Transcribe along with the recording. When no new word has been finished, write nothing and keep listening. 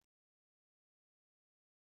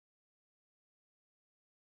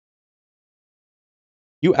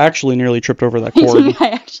You actually nearly tripped over that cord. I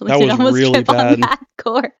actually That did was almost really trip bad. on that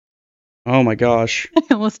cord. Oh my gosh.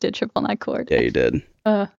 I almost did trip on that cord. Yeah, you did.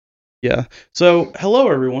 Uh, Yeah. So, hello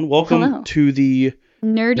everyone. Welcome Hello. to the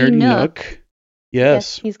Nerdy Nook.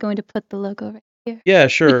 Yes. He's going to put the logo right here. Yeah,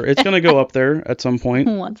 sure. It's going to go up there at some point.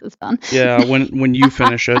 Once it's done. Yeah, when you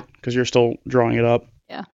finish it, because you're still drawing it up.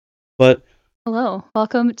 Yeah. But, Hello.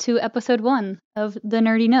 Welcome to episode 1 of the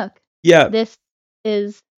Nerdy Nook. yeah. This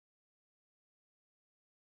is...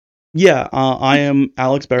 Yeah, I am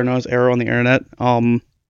Alex, better known as Arrow on the internet.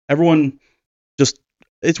 Everyone just...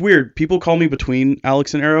 It's weird. People call me between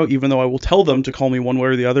Alex and Arrow, even though I will tell them to call me one way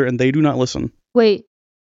or the other, and they do not listen. Wait.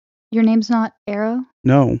 Your name's not Arrow?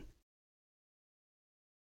 No. What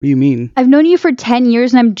do you mean? I've known you for 10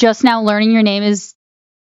 years, and I'm just now learning your name is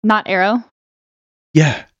not Arrow.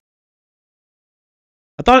 Yeah.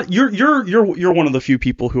 I thought you're one of the few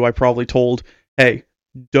people who I probably told, hey,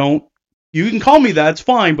 don't, you can call me that, it's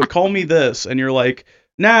fine, but call me this. And you're like,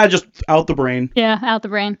 nah, just out the brain. Yeah, out the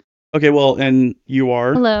brain. Okay, well, and you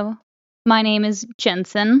are? Hello. My name is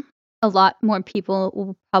Jensen. A lot more people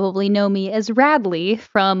will probably know me as Radley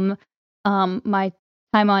from my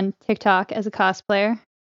time on TikTok as a cosplayer.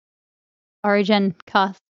 Origin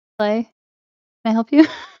cosplay. Can I help you?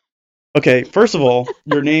 Okay, first of all,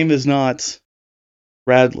 your name is not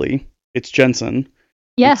Radley, it's Jensen.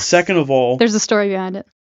 Yes. And second of all, there's a story behind it.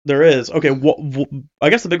 There is. Okay, I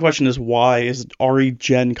guess the big question is why is Ari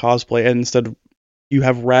Jen cosplay and instead you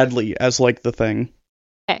have Radley as like the thing?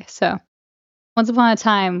 Okay, so once upon a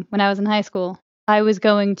time when I was in high school, I was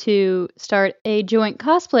going to start a joint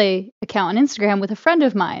cosplay account on Instagram with a friend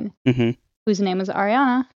of mine whose name was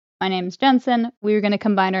Ariana. My name's Jensen. We were going to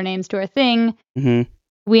combine our names to our thing.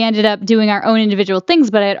 We ended up doing our own individual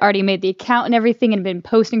things, but I had already made the account and everything and been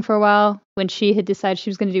posting for a while when she had decided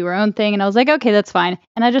she was going to do her own thing. And I was like, okay, that's fine.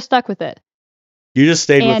 And I just stuck with it. You just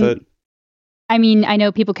stayed with it. I mean, I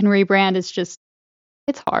know people can rebrand. It's just,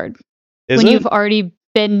 it's hard. Is when you've already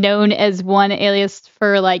been known as one alias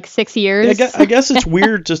for like 6 years. I guess it's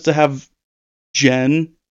weird just to have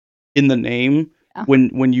Jen in the name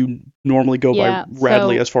when you normally go by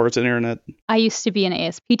Radley as far as the internet. I used to be an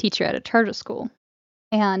ASP teacher at a charter school.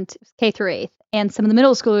 And K through 8th. And some of the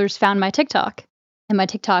middle schoolers found my TikTok. And my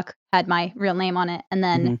TikTok had my real name on it. And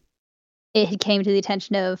then it came to the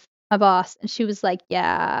attention of my boss. And she was like,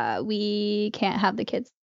 yeah, we can't have the kids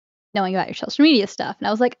knowing about your social media stuff. And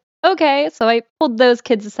I was like, okay. So I pulled those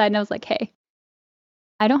kids aside and I was like, hey,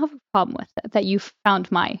 I don't have a problem with it that you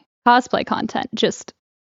found my cosplay content. Just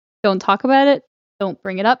don't talk about it. Don't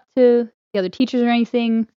bring it up to the other teachers or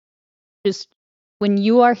anything. Just when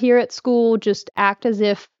you are here at school, just act as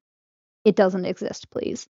if it doesn't exist,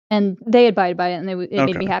 please. And they abided by it, and it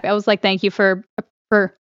made me happy. I was like, thank you and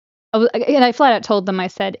I flat out told them, I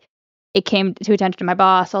said, it came to attention to my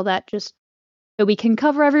boss, all that, just so we can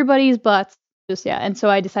cover everybody's butts. Just, yeah. And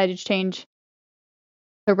so I decided to change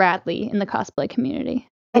to Radley in the cosplay community.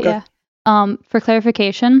 Okay. Yeah. For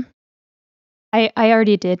clarification, I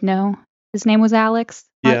already did know his name was Alex.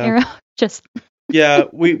 Yeah. Just... Yeah,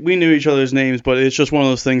 we knew each other's names, but it's just one of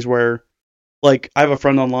those things where, like, I have a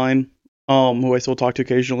friend online who I still talk to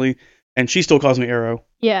occasionally, and she still calls me Arrow.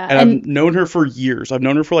 Yeah. And I've known her for years. I've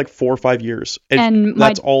known her for like 4 or 5 years. And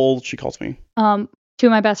that's all she calls me. 2 of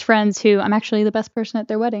my best friends who I'm actually the best person at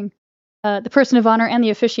their wedding. The person of honor and the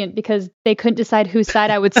officiant, because they couldn't decide whose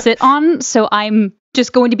side I would sit on, so I'm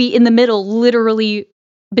just going to be in the middle, literally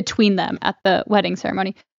between them at the wedding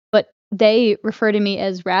ceremony. They refer to me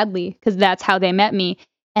as Radley because that's how they met me.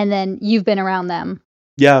 And then you've been around them.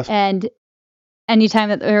 Yeah. And anytime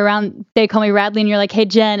that they're around, they call me Radley and you're like, hey,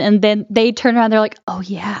 Jen. And then they turn around, they're like, oh,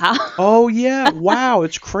 yeah. Oh, yeah. Wow.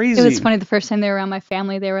 It's crazy. It was funny. The first time they were around my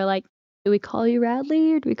family, they were like, do we call you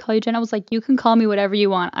Radley or do we call you Jen? I was like, you can call me whatever you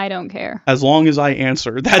want. I don't care. As long as I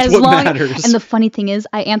answer. That's what matters. And the funny thing is,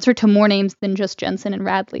 I answer to more names than just Jensen and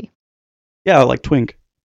Radley. Yeah, like Twink.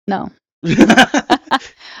 No.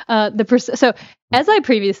 So as I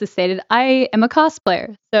previously stated, I am a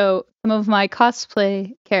cosplayer. So some of my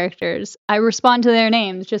cosplay characters, I respond to their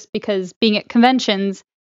names just because being at conventions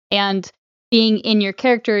and being in your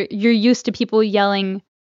character, you're used to people yelling,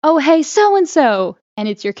 oh, hey, so-and-so. And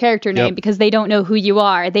it's your character name because they don't know who you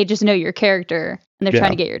are. They just know your character and they're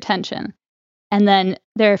trying to get your attention. And then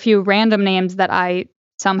there are a few random names that I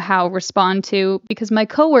somehow respond to because my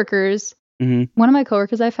coworkers, one of my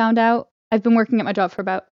coworkers I found out, I've been working at my job for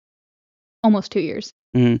about almost 2 years.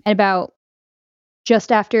 And about just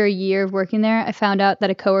after a year of working there, I found out that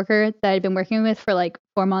a coworker that I'd been working with for like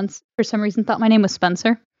 4 months, for some reason, thought my name was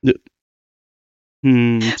Spencer.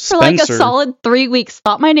 For like a solid 3 weeks,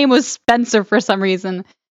 thought my name was Spencer for some reason.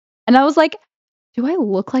 And I was like, Do I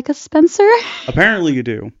look like a Spencer? Apparently you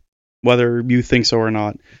do, whether you think so or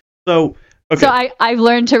not. So, okay. So I've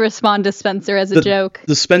learned to respond to Spencer as a joke.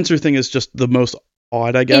 The Spencer thing is just the most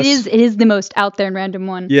odd, I guess. It is the most out there and random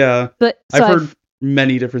one. Yeah. But I've heard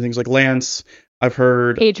many different things, like Lance. I've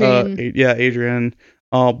heard Adrian. Adrian.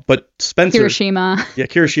 But Spencer. Kirishima. Yeah,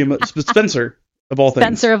 Kirishima. Spencer of all things.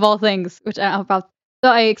 Spencer of all things, which I don't know about. So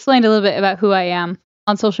I explained a little bit about who I am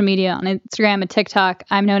on social media, on Instagram and TikTok.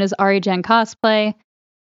 I'm known as Ari Jen Cosplay.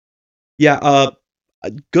 Yeah,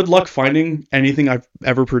 good luck finding anything I've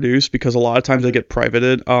ever produced, because a lot of times I get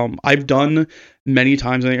privated. I've done many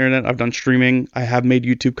times on the internet. I've done streaming. I have made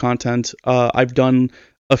YouTube content. I've done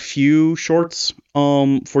a few shorts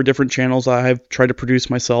for different channels I have tried to produce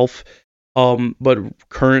myself. But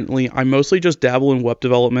currently I mostly just dabble in web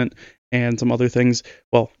development and some other things.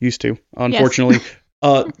 Well, used to, unfortunately. Yes.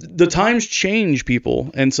 The times change, people.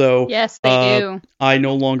 And so yes, they do. I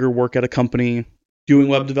no longer work at a company doing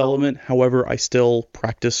web development. However, I still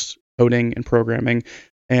practice coding and programming,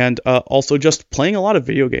 and also just playing a lot of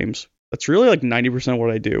video games. That's really like 90% of what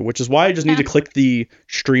I do, which is why I just need to click the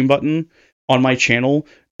stream button on my channel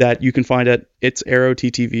that you can find at It's Arrow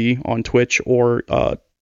TTV on Twitch or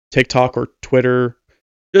TikTok or Twitter,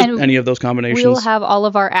 just any of those combinations. We'll have all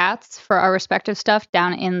of our ats for our respective stuff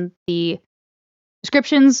down in the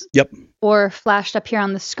descriptions. Yep. Or flashed up here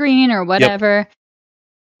on the screen or whatever. Yep.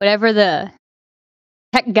 Whatever the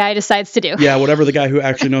tech guy decides to do. Yeah, whatever the guy who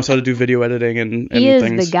actually knows how to do video editing and he is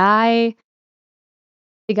things. the guy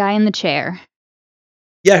in the chair.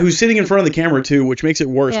 Yeah, who's sitting in front of the camera too, which makes it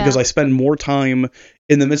worse because I spend more time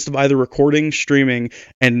in the midst of either recording, streaming,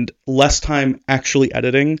 and less time actually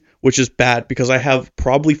editing, which is bad because I have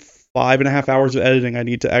probably 5.5 hours of editing I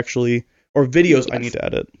need to actually, or videos I need to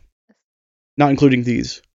edit. Not including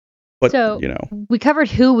these. But, so, you know. We covered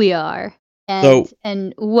who we are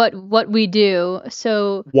and what we do.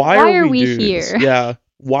 So why are we here? Yeah,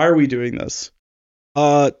 why are we doing this?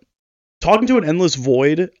 Talking to an endless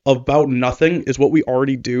void about nothing is what we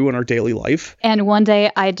already do in our daily life. And one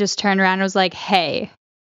day I just turned around and was like, hey,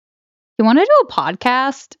 you want to do a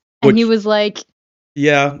podcast? And he was like,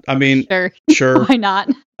 yeah, I mean, sure. Why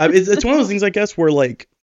not? It's one of those things, I guess, where like,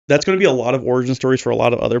 that's going to be a lot of origin stories for a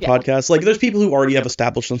lot of other podcasts. Like, there's people who already have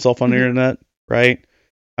established themselves on the internet, right?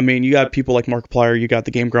 I mean, you got people like Markiplier, you got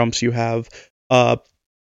the Game Grumps, you have the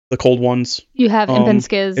Cold Ones. You have Ibn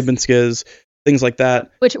Skiz. Things like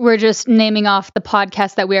that. Which we're just naming off the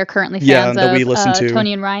podcast that we are currently fans that we listen to.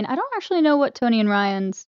 Tony and Ryan. I don't actually know what Tony and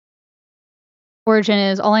Ryan's origin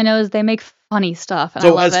is. All I know is they make funny stuff. And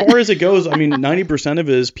so as far as it goes, I mean, 90% of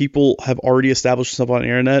it is people have already established themselves on the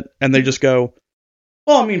internet, and they just go,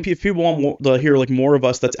 well, I mean, if people want to hear like more of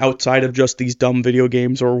us that's outside of just these dumb video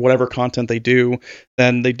games or whatever content they do,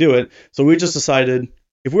 then they do it. So we just decided,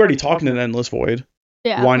 if we're already talking to an endless void,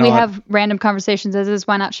 why not? We have random conversations as is.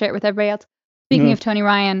 Why not share it with everybody else? Speaking of Tony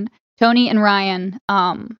and Ryan,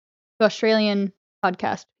 the Australian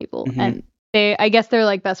podcast people, and I guess they're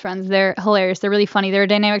like best friends. They're hilarious. They're really funny. Their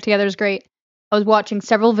dynamic together is great. I was watching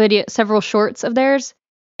several shorts of theirs,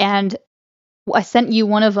 and I sent you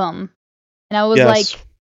one of them, and I was like,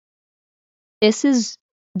 this is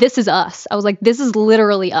us. I was like, this is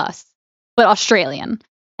literally us, but Australian.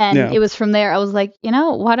 And it was from there. I was like,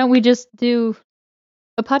 why don't we just do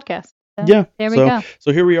a podcast? There we go.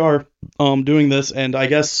 So here we are doing this, and I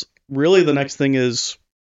guess really the next thing is...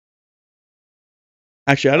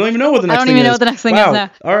 Actually, I don't even know what the next thing is. I don't even know what the next thing is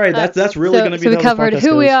now. All right, that's really going to be... So we covered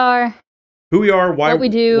who we are, why what we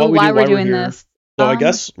do, why we're doing this. So I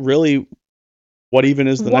guess really, what even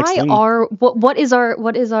is the next thing? What is our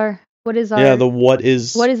yeah, the what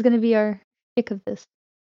is going to be our kick of this?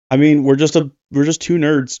 I mean, we're just two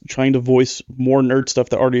nerds trying to voice more nerd stuff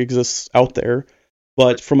that already exists out there,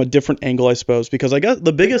 but from a different angle, I suppose. Because I guess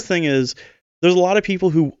the biggest thing is there's a lot of people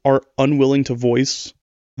who are unwilling to voice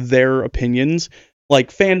their opinions,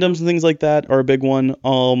 like fandoms and things like that are a big one.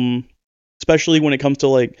 Especially when it comes to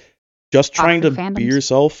like just trying to be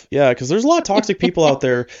yourself. Yeah, because there's a lot of toxic people out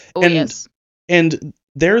there, and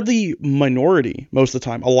they're the minority most of the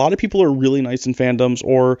time. A lot of people are really nice in fandoms,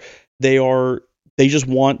 or they just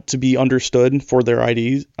want to be understood for their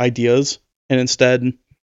ideas, and instead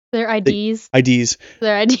their IDs.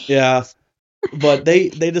 Their IDs. Yeah. But they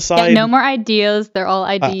decide no more ideas, they're all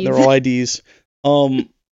IDs. They're all IDs.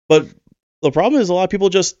 But the problem is a lot of people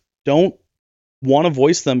just don't want to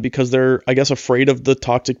voice them because they're, I guess, afraid of the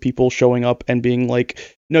toxic people showing up and being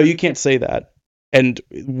like, no, you can't say that. And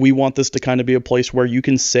we want this to kind of be a place where you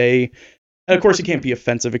can say, and of course it can't be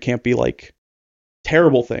offensive, it can't be like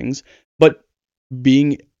terrible things, but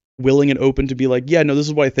being willing and open to be like, yeah, no, this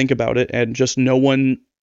is what I think about it, and just no one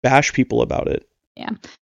bash people about it. Yeah.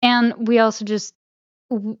 And we also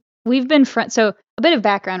we've been friends. So a bit of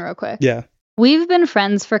background real quick. Yeah. We've been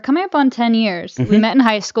friends for coming up on 10 years. We met in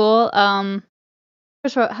high school.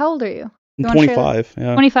 First of all, how old are you? I'm 25.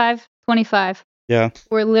 Yeah. 25. Yeah.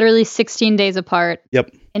 We're literally 16 days apart.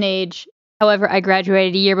 Yep. In age. However, I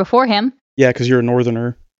graduated a year before him. Yeah, because you're a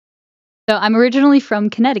northerner. So I'm originally from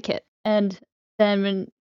Connecticut. And then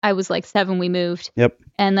when I was like 7, we moved. Yep.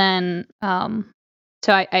 And then,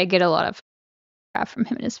 so I get a lot of crap from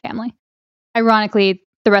him and his family. Ironically,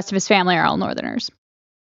 the rest of his family are all northerners.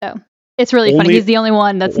 So it's really funny. He's the only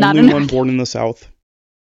one that's not only one born in the South.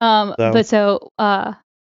 But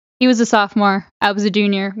he was a sophomore. I was a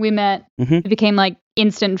junior. We met. We became like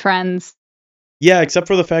instant friends. Yeah, except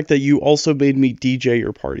for the fact that you also made me DJ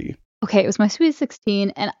your party. Okay, it was my Sweet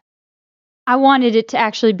 16, and I wanted it to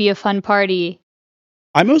actually be a fun party.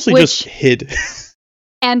 I mostly just hid.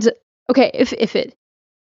 And, okay, if it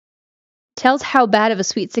tells how bad of a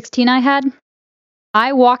Sweet 16 I had,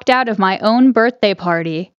 I walked out of my own birthday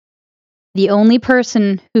party. The only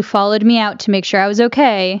person who followed me out to make sure I was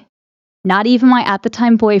okay, not even my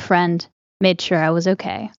at-the-time boyfriend, made sure I was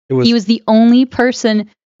okay. He was the only person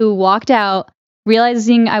who walked out,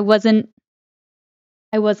 realizing I wasn't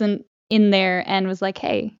in there, and was like,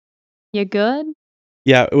 hey, you good?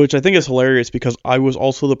 Yeah, which I think is hilarious because I was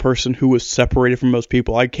also the person who was separated from most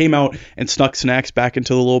people. I came out and snuck snacks back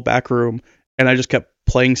into the little back room, and I just kept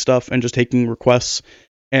playing stuff and just taking requests.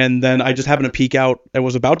 And then I just happened to peek out and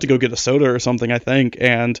was about to go get a soda or something, I think.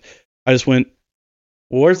 And I just went,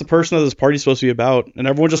 well, where's the person that this party's supposed to be about? And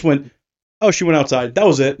everyone just went, oh, she went outside. That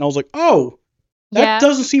was it. And I was like, oh, that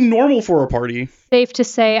doesn't seem normal for a party. Safe to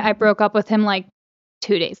say I broke up with him like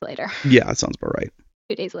 2 days later. Yeah, that sounds about right.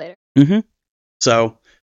 2 days later. So,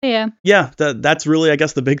 yeah, that's really, I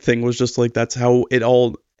guess, the big thing was just like, that's how it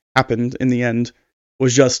all happened in the end,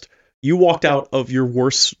 was just you walked out of your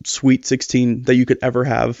worst Sweet 16 that you could ever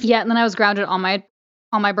have. Yeah, and then I was grounded on my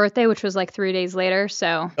birthday, which was like 3 days later.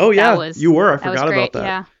 So you were. I forgot about that.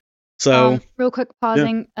 Yeah. So real quick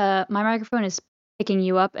pausing. Yeah. My microphone is picking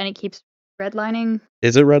you up, and it keeps redlining.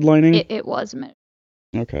 Is it redlining? It was a minute.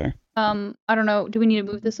 Okay. I don't know. Do we need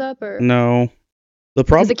to move this up or no? The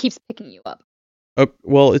problem because it keeps picking you up.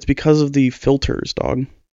 Well, it's because of the filters, dog.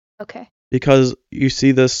 Okay. Because you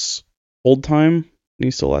see this hold time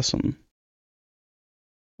needs to lessen.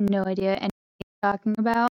 No idea anything you're talking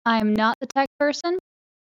about. I'm not the tech person.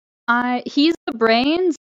 He's the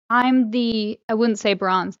brains. I wouldn't say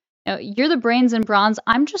bronze. No, you're the brains and bronze.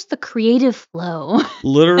 I'm just the creative flow.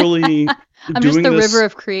 Literally, I'm just the river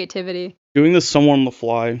of creativity. Doing this somewhat on the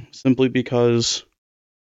fly, simply because.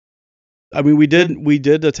 I mean, we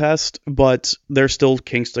did a test, but there's still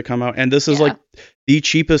kinks to come out, and this is like the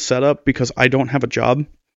cheapest setup because I don't have a job,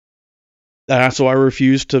 so I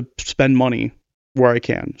refuse to spend money where I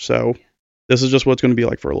can. So this is just what it's going to be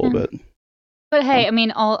like for a little bit. But hey, I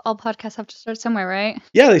mean, all podcasts have to start somewhere, right?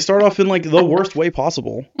 Yeah, they start off in like the worst way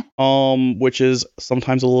possible, which is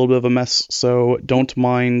sometimes a little bit of a mess. So don't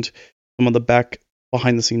mind some of the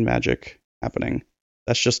behind the scene magic happening.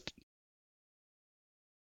 That's just.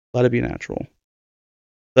 Let it be natural.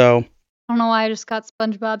 So. I don't know why I just got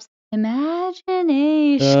SpongeBob's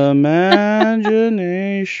imagination.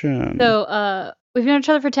 Imagination. So, we've known each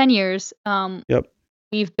other for 10 years. Yep.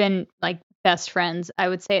 We've been like best friends. I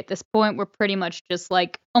would say at this point we're pretty much just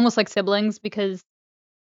like almost like siblings because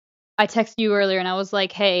I texted you earlier and I was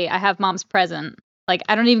like, "Hey, I have mom's present." Like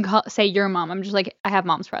I don't even say your mom. I'm just like, "I have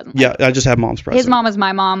mom's present." Yeah, I just have mom's present. His mom is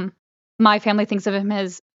my mom. My family thinks of him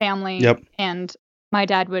as family. Yep. And my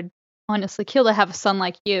dad would honestly kill to have a son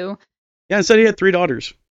like you. Yeah, and said he had 3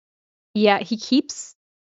 daughters. Yeah, he keeps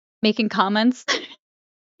making comments.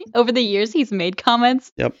 Over the years, he's made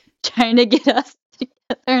comments. Yep. Trying to get us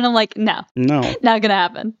together, and I'm like, no, not gonna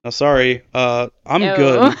happen. No, sorry. I'm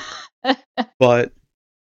good. But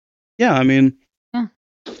yeah, I mean. Yeah.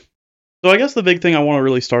 So I guess the big thing I want to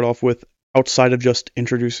really start off with, outside of just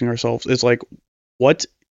introducing ourselves, is like, what's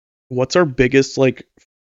our biggest like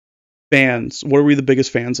fans? What are we the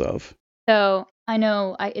biggest fans of? So I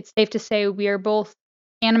know it's safe to say we are both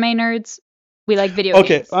anime nerds. We like video games.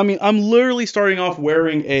 Okay, I mean, I'm literally starting off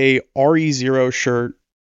wearing a RE0 shirt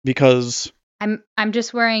because I'm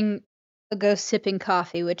just wearing a ghost sipping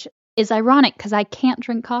coffee, which is ironic because I can't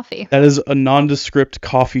drink coffee. That is a nondescript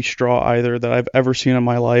coffee straw either that I've ever seen in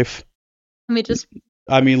my life. Let me just.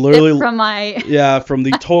 I mean, literally from my. Yeah, from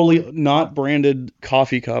the totally not branded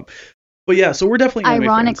coffee cup. But yeah, so we're definitely anime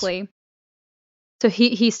ironically. Fans. So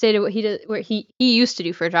he stated what he did, what he used to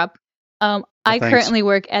do for a job. I currently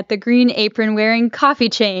work at the Green Apron wearing coffee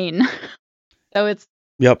chain. So it's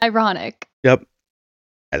ironic. Yep.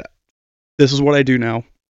 this is what I do now.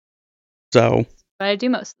 So. But I do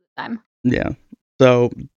most of the time. Yeah.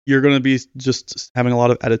 So you're going to be just having a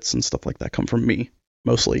lot of edits and stuff like that come from me,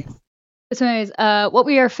 mostly. So anyways, what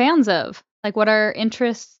we are fans of, like what our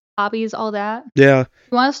interests, hobbies, all that. Yeah.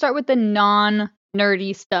 You want to start with the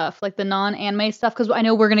non-nerdy stuff, like the non-anime stuff, because I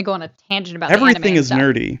know we're going to go on a tangent about everything is stuff.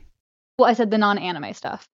 nerdy. Well, I said the non-anime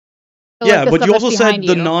stuff. So yeah, like but you also said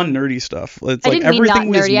the non-nerdy stuff. It's like everything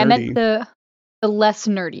was nerdy. I meant the less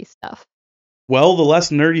nerdy stuff. Well, the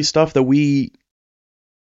less nerdy stuff that we...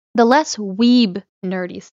 The less weeb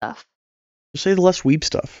nerdy stuff. Just say the less weeb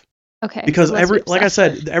stuff. Okay. Because like I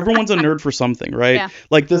said, everyone's a nerd for something, right? Yeah.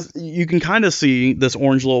 Like this, you can kind of see this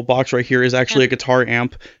orange little box right here is actually a guitar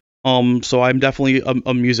amp. So I'm definitely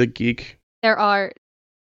a music geek. There are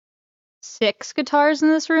 6 guitars in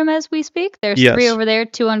this room as we speak. There's 3 over there,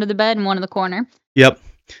 2 under the bed, and 1 in the corner. Yep.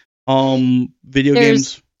 Video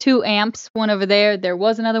games. 2 amps, 1 over there. There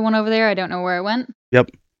was another one over there. I don't know where it went.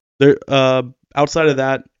 Yep. There. Outside of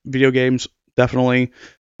that, video games definitely.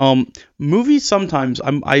 Movies sometimes.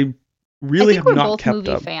 I really have not kept up. We're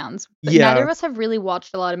both movie fans. But yeah. Neither of us have really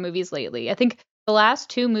watched a lot of movies lately. I think the last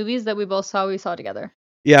 2 movies that we saw together.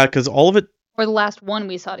 Yeah, because all of it. Or the last one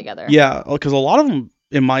we saw together. Yeah, because a lot of them,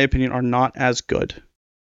 in my opinion, are not as good.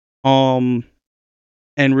 And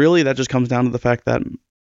really, that just comes down to the fact that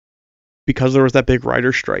because there was that big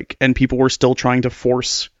writer strike and people were still trying to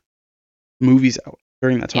force movies out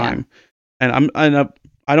during that time. Yeah. And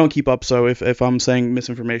I don't keep up, so if I'm saying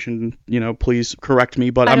misinformation, please correct me.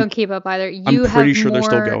 But I don't keep up either. I'm pretty sure they're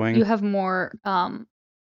still going. You have more current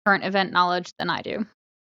event knowledge than I do.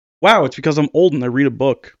 Wow, it's because I'm old and I read a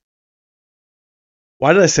book.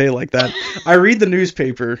 Why did I say it like that? I read the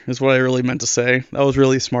newspaper is what I really meant to say. That was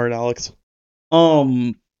really smart, Alex.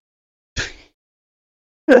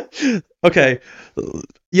 Okay.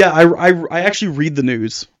 Yeah, I actually read the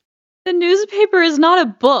news. The newspaper is not a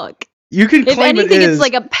book. You can claim if anything, it is. It's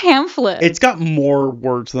like a pamphlet. It's got more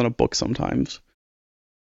words than a book sometimes.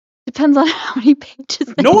 Depends on how many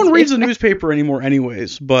pages. No one reads the newspaper anymore,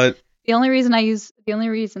 anyways. But the only reason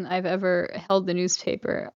I've ever held the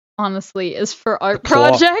newspaper, honestly, is for art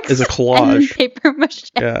projects. Is a collage. And paper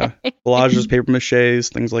mache. Yeah, collages, paper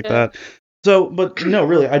maches, things like that. So, but no,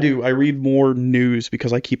 really, I do. I read more news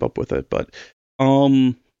because I keep up with it. But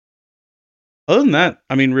other than that,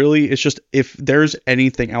 I mean, really, it's just if there's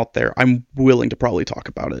anything out there, I'm willing to probably talk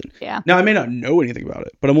about it. Yeah. Now, I may not know anything about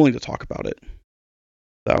it, but I'm willing to talk about it.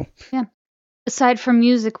 So. Yeah. Aside from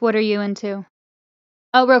music, what are you into?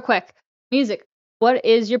 Oh, real quick. Music. What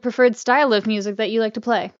is your preferred style of music that you like to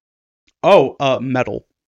play? Oh, metal.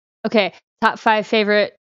 Okay. Top 5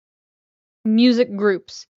 favorite music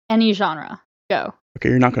groups. Any genre. Go. Okay,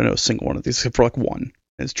 you're not going to know a single one of these except for like one.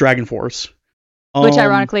 It's Dragon Force. Which,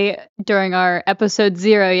 ironically, during our episode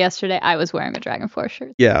 0 yesterday, I was wearing a Dragon Force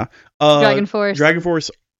shirt. Yeah. Dragon Force,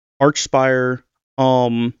 Archspire.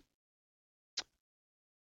 For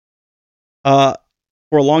a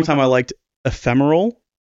long time, I liked Ephemeral,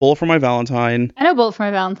 Bullet for My Valentine. I know Bullet for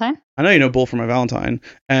My Valentine. I know you know Bullet for My Valentine.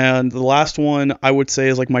 And the last one I would say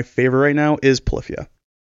is like my favorite right now is Polyphia.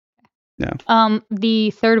 Yeah.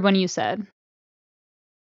 The third one you said.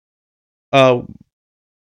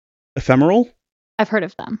 Ephemeral? I've heard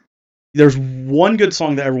of them. There's one good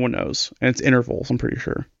song that everyone knows, and it's Intervals, I'm pretty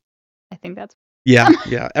sure. I think that's... Yeah.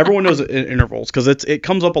 Everyone knows Intervals, because it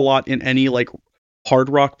comes up a lot in any, like, hard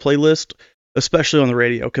rock playlist, especially on the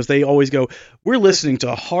radio, because they always go, we're listening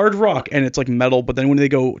to hard rock, and it's, like, metal, but then when they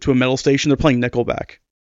go to a metal station, they're playing Nickelback.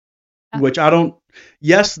 Which I don't...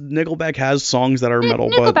 Yes, Nickelback has songs that are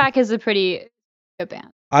metal, but... Nickelback is a pretty good band.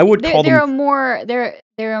 I would call them...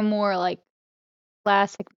 They're a more, like,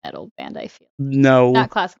 classic metal band, I feel. No.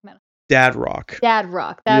 Not classic metal. Dad rock. That's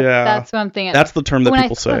what I'm thinking. That's the term that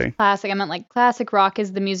people say. Classic, I meant like classic rock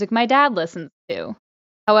is the music my dad listens to.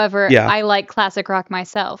 However, I like classic rock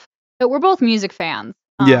myself. But we're both music fans.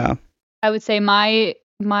 Yeah. I would say my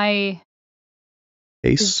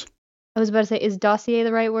Ace. I was about to say, is dossier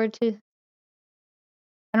the right word to?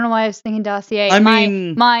 I don't know why I was thinking dossier. I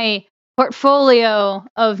mean, my portfolio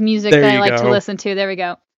of music that I like to listen to. There we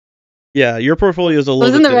go. Yeah, your portfolio is a little. It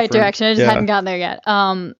was in the different. right direction. I just hadn't gotten there yet.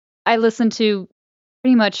 I listen to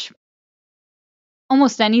pretty much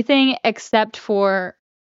almost anything except for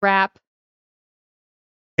rap.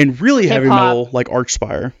 And really hip-hop, heavy metal like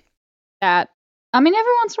Archspire. That I mean,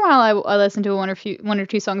 every once in a while I listen to one or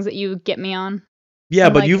two songs that you get me on. Yeah,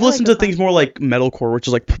 but you've listened to things more like metalcore, which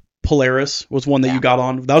is like Polaris was one that you got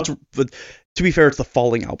on. That was, to be fair, it's the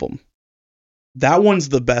Falling album. That one's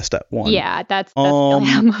the best at one. Yeah, that's the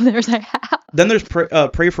only album of theirs I have. Then there's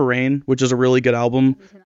Pray for Rain, which is a really good album.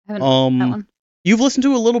 I haven't that one. You've listened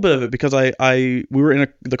to a little bit of it because we were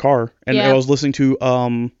in the car and I was listening to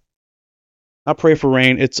not Pray for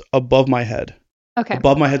Rain. It's Above My Head. Okay.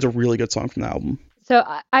 Above My Head's a really good song from the album. So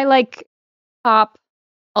I like pop,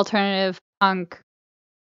 alternative, punk,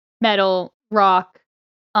 metal, rock.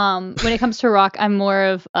 When it comes to rock, I'm more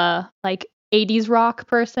of a like 80s rock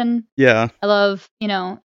person. Yeah. I love,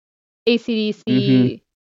 AC/DC.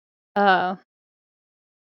 I'm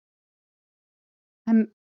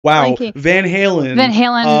Wow, blanking. Van Halen.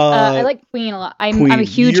 I like Queen a lot. I'm a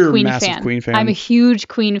huge Queen fan. Queen fan. I'm a huge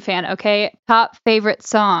Queen fan. Okay, top favorite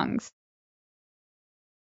songs.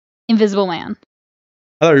 Invisible Man.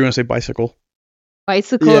 I thought you were gonna say Bicycle.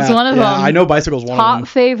 Bicycle is one of them. I know Bicycle's one of them. Top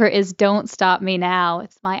favorite is Don't Stop Me Now.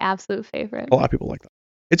 It's my absolute favorite. A lot of people like that.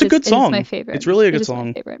 It's a good song. It's my favorite. It's really a good song.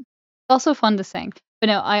 My favorite. It's also fun to sing. But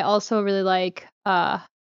no, I also really like the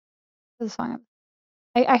song.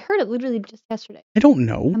 I heard it literally just yesterday. I don't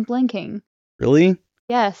know. I'm blanking. Really?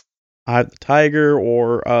 Yes. The Tiger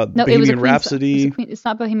or no, Bohemian Rhapsody. It's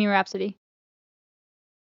not Bohemian Rhapsody.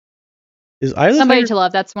 Is Eye of the Somebody Tiger? to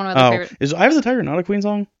Love. That's one of my favorites. Is Eye of the Tiger not a Queen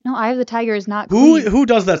song? No, Eye of the Tiger is not Queen. Who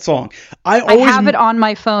does that song? I have it on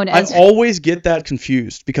my phone. I always get that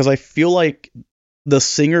confused because I feel like the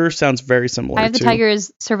singer sounds very similar. Eye of the Tiger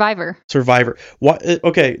is Survivor. Survivor. What?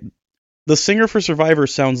 Okay, the singer for Survivor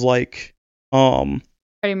sounds like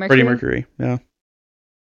Freddie Mercury. Freddie Mercury. Yeah.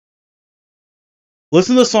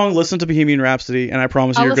 Listen to the song. Listen to Bohemian Rhapsody, and I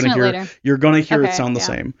promise you, you're gonna hear it sound the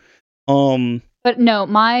same. But no,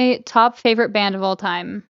 my top favorite band of all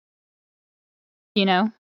time. You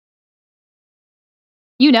know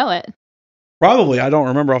it. Probably. I don't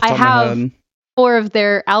remember off the top of my head. 4 of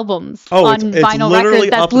their albums on vinyl records.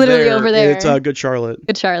 That's literally over there. It's Good Charlotte.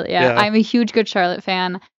 Good Charlotte, yeah. I'm a huge Good Charlotte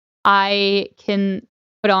fan. I can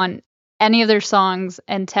put on any of their songs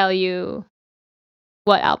and tell you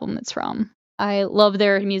what album it's from. I love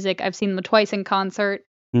their music. I've seen them twice in concert.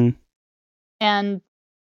 And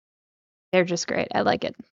they're just great. I like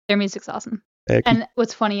it. Their music's awesome. And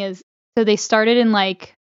what's funny is, so they started in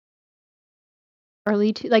like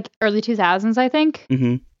early 2000s, I think.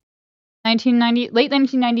 1990, late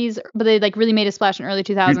 1990s, but they like really made a splash in early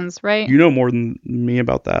 2000s, right? You know more than me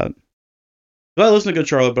about that. I listen to Good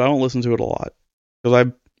Charlotte, but I don't listen to it a lot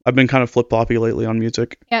because I've been kind of flip-floppy lately on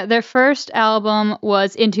music. Yeah, their first album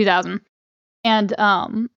was in 2000. And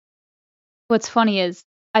what's funny is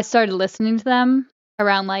I started listening to them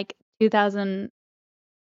around like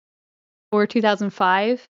 2004,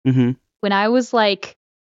 2005, when I was like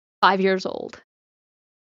 5 years old.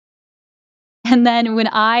 And then when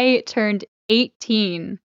I turned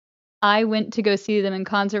 18, I went to go see them in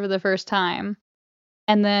concert for the first time.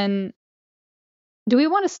 And then, do we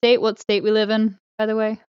want to state what state we live in, by the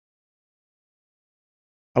way?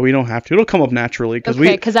 Oh, we don't have to. It'll come up naturally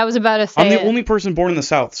because I was about to say I'm the only person born in the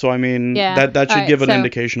South, so I mean that should give an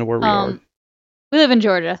indication of where we are. We live in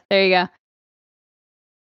Georgia. There you go.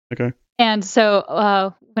 Okay. And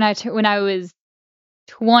so when I was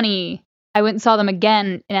 20, I went and saw them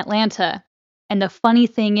again in Atlanta. And the funny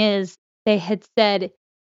thing is, they had said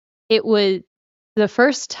it was the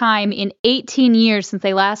first time in 18 years since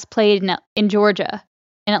they last played in Georgia,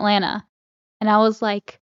 in Atlanta. And I was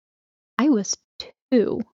like, I was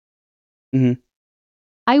 2.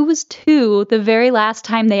 I was 2 the very last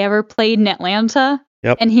time they ever played in Atlanta.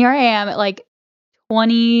 Yep. And here I am at like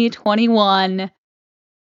 21,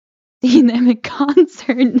 seeing them in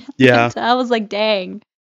concert in Atlanta. Yeah. I was like, dang.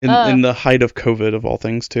 In the height of COVID of all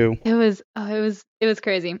things too. It was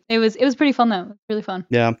crazy. It was pretty fun though. Really fun.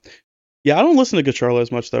 Yeah. Yeah, I don't listen to Good Charlotte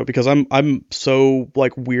as much though because I'm so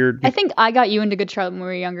like weird. I think I got you into Good Charlotte when we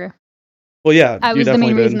were younger. Well, yeah, I was the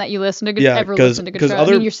main reason that you listened to Good Charlotte.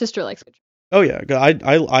 I mean, your sister likes Good Charlotte. Oh yeah,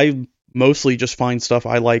 I mostly just find stuff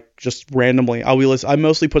I like just randomly. I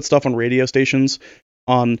mostly put stuff on radio stations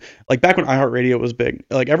on like back when iHeartRadio was big.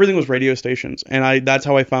 Like everything was radio stations, and that's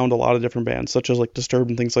how I found a lot of different bands such as like Disturbed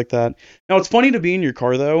and things like that. Now it's funny to be in your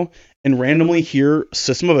car though and randomly hear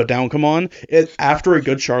System of a Down come on after a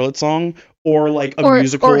Good Charlotte song. Or like a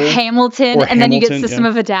musical. Or Hamilton, and then you get System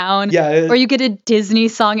of a Down. Yeah. Or you get a Disney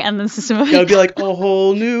song and then System of a Down. It would be like A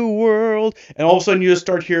Whole New World. And all of a sudden you just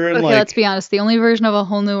start hearing okay, let's be honest. The only version of A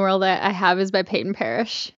Whole New World that I have is by Peyton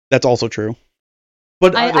Parrish. That's also true.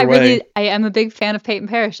 But I am a big fan of Peyton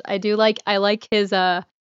Parrish. I like his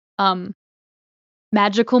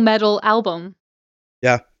Magical Metal album.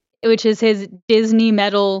 Yeah. Which is his Disney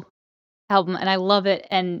metal album, and I love it,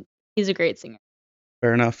 and he's a great singer.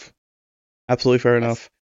 Fair enough. Absolutely fair enough.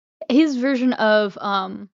 His version of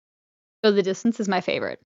Go the Distance is my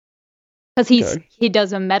favorite. Because he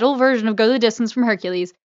does a metal version of Go the Distance from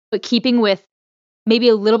Hercules, but keeping with maybe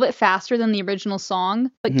a little bit faster than the original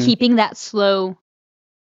song, but keeping that slow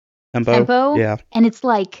tempo. Yeah. And it's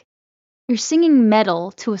like you're singing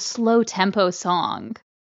metal to a slow tempo song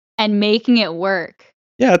and making it work.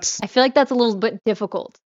 Yeah, I feel like that's a little bit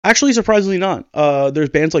difficult. Actually, surprisingly not. There's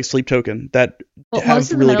bands like Sleep Token that have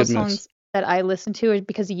most of the really metal good mix. songs that I listen to are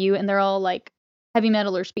because of you, and they're all like heavy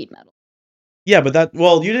metal or speed metal. Yeah, but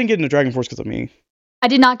you didn't get into Dragon Force because of me. I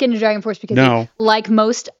did not get into Dragon Force because of you. Like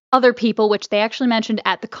most other people, which they actually mentioned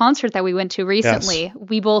at the concert that we went to recently. Yes.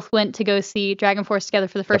 We both went to go see Dragon Force together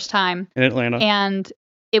for the first time in Atlanta, and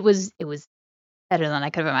it was better than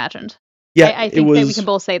I could have imagined. Yeah, I think that we can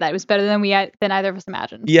both say that it was better than either of us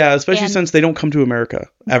imagined. Yeah, especially since they don't come to America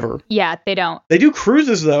ever. Yeah, they don't. They do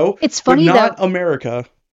cruises though. It's funny but not America.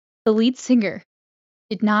 The lead singer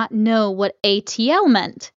did not know what ATL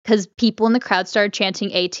meant because people in the crowd started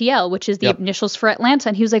chanting ATL, which is the initials for Atlanta,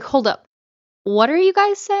 and he was like, "Hold up, what are you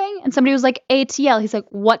guys saying?" And somebody was like, "ATL." He's like,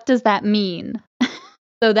 "What does that mean?"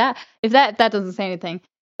 So that doesn't say anything,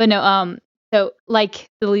 but no, so like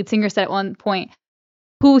the lead singer said at one point,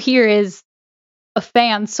 who here is a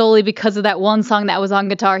fan solely because of that one song that was on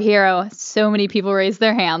Guitar Hero? So many people raised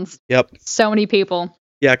their hands. Yep. So many people.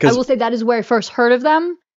 Yeah, because I will say that is where I first heard of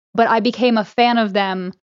them, but I became a fan of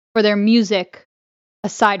them for their music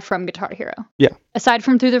aside from Guitar Hero. Yeah. Aside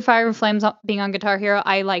from Through the Fire and Flames being on Guitar Hero,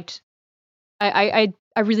 I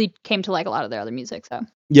really came to like a lot of their other music. So.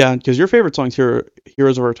 Yeah, because your favorite songs here,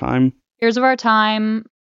 Heroes of Our Time. Heroes of Our Time,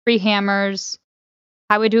 Free Hammers,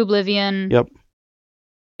 Highway to Oblivion. Yep.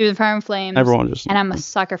 Through the Fire and Flames. Everyone just. And I'm a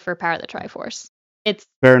sucker for Power of the Triforce. It's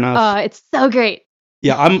fair enough. It's so great.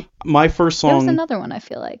 Yeah, my first song. There was another one, I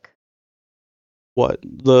feel like. What?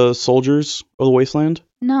 The Soldiers of the Wasteland?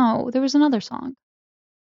 No, there was another song.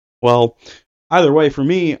 Well, either way, for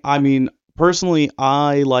me, I mean, personally,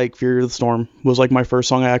 I like Fury of the Storm. Was like my first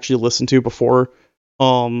song I actually listened to before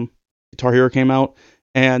Guitar Hero came out.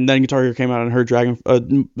 And then Guitar Hero came out and heard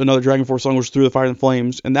another Dragon Force song, which was Through the Fire and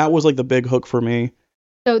Flames. And that was like the big hook for me.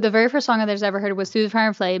 So the very first song I've ever heard was Through the Fire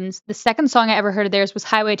and Flames. The second song I ever heard of theirs was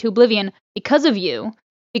Highway to Oblivion because of you.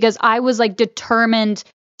 Because I was like determined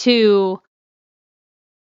to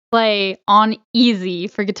play on easy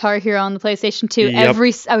for Guitar Hero on the PlayStation 2. Yep.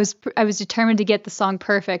 I was determined to get the song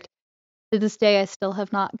perfect. To this day, I still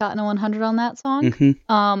have not gotten a 100 on that song.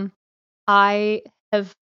 Mm-hmm.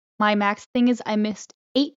 My max thing is I missed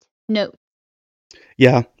 8 notes.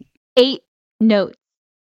 Yeah. 8 notes.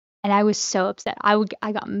 And I was so upset. I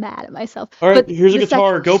got mad at myself. All right, here's a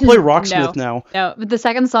guitar. Go play Rocksmith now. No, but the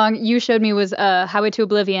second song you showed me was Highway to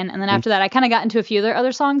Oblivion. And then after that, I kind of got into a few of their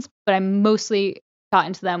other songs, but I mostly got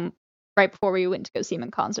into them right before we went to go see them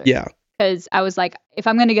in concert. Yeah. Because I was like, if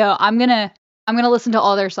I'm going to go, I'm going to listen to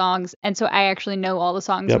all their songs. And so I actually know all the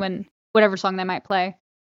songs when whatever song they might play.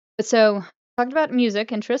 But so, talked about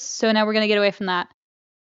music interests. So now we're going to get away from that.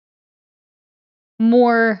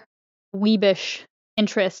 More weebish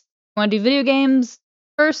interests. Want to do video games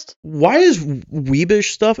first? Why is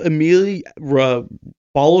weebish stuff immediately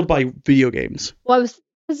followed by video games? Well,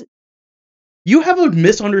 you have a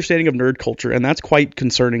misunderstanding of nerd culture, and that's quite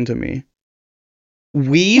concerning to me.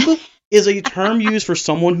 Weeb is a term used for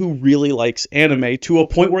someone who really likes anime to a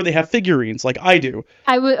point where they have figurines, like I do.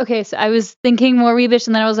 So I was thinking more weebish,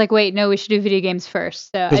 and then I was like, wait, no, we should do video games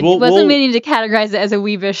first. So I wasn't meaning to categorize it as a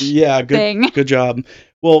weebish thing. Good job.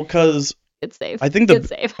 Well, because Good save. I think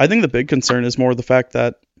the big concern is more the fact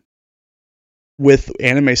that with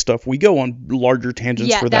anime stuff, we go on larger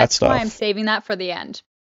tangents for that stuff. Yeah, that's why I'm saving that for the end.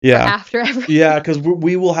 Yeah. After everything. Yeah, because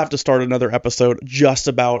we will have to start another episode just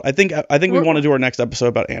about. I think we want to do our next episode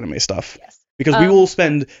about anime stuff. Yes. Because we will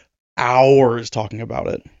spend hours talking about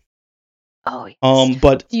it. Oh. Yes.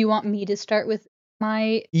 But do you want me to start with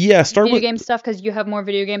my video game stuff because you have more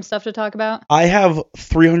video game stuff to talk about? I have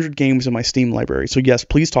 300 games in my Steam library, so yes,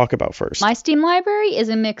 please talk about first. My Steam library is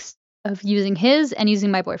a mix of using his and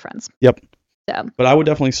using my boyfriend's. Yep. So. But I would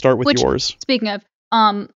definitely start with yours. Speaking of,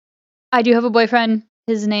 I do have a boyfriend.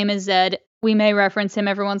 His name is Zed. We may reference him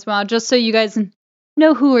every once in a while, just so you guys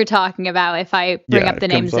know who we're talking about if I bring up the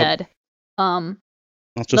name Zed. Love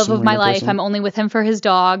of my life. I'm only with him for his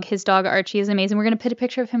dog. His dog Archie is amazing. We're going to put a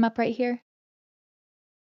picture of him up right here.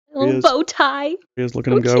 Little bow tie. He is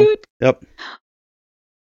looking to go. Cute. Yep.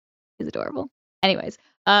 He's adorable. Anyways.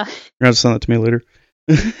 You're going to have to send that to me later.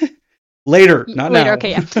 Later, not now.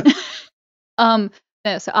 Okay, yeah.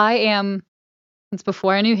 No, so I am, since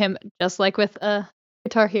before I knew him, just like with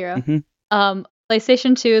Guitar Hero. Mm-hmm.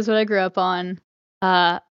 PlayStation 2 is what I grew up on.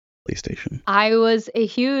 PlayStation. I was a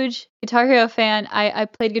huge Guitar Hero fan. I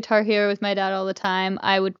played Guitar Hero with my dad all the time.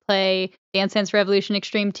 I would play Dance Dance Revolution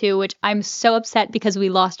Extreme 2, which I'm so upset because we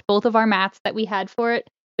lost both of our mats that we had for it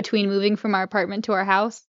between moving from our apartment to our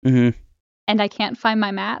house. Mm-hmm. And I can't find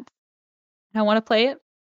my mats. I want to play it.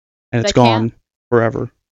 And it's gone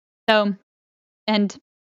forever. So, and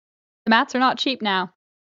the mats are not cheap now.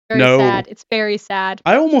 Very No. sad. It's very sad.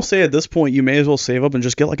 I almost say at this point you may as well save up and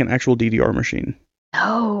just get like an actual DDR machine.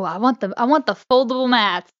 No, I want the foldable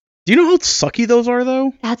mats. Do you know how sucky those are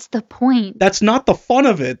though? That's the point. That's not the fun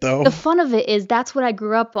of it though. The fun of it is that's what I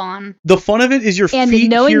grew up on. The fun of it is your and feet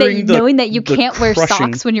knowing that you the can't wear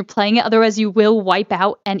crushing. socks when you're playing it, otherwise you will wipe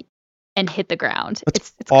out and hit the ground.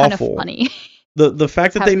 That's it's kind of awful. funny. The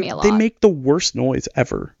fact that happened to me a they lot. make the worst noise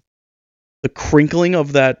ever. The crinkling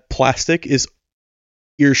of that plastic is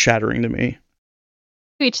ear shattering to me.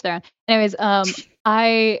 To each their own. Anyways,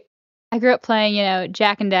 I grew up playing,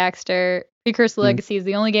 Jack and Daxter. Precursor Legacy is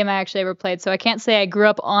the only game I actually ever played, so I can't say I grew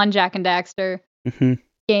up on Jack and Daxter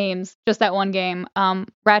games, just that one game.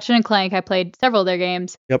 Ratchet and Clank, I played several of their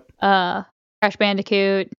games. Yep. Crash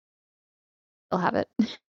Bandicoot, I'll have it.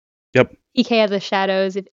 Yep. PK of the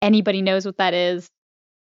Shadows, if anybody knows what that is.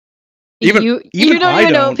 Even you don't I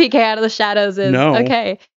even know don't. what PK out of the Shadows is. No.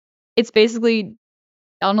 Okay. It's basically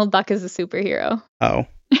Donald Duck is a superhero. Oh.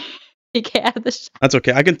 PK out of the Shadows. That's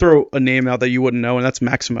okay. I can throw a name out that you wouldn't know, and that's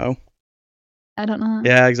Maximo. I don't know.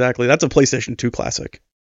 Yeah, exactly. That's a PlayStation 2 classic.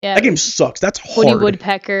 Yeah. That game sucks. That's hard. Woody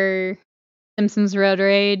Woodpecker, Simpsons Road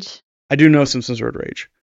Rage. I do know Simpsons Road Rage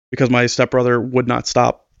because my stepbrother would not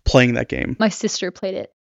stop playing that game. My sister played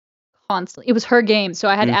it constantly. It was her game, so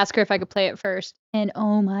I had to ask her if I could play it first. And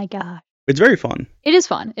oh my god. It's very fun. It is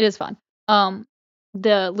fun. The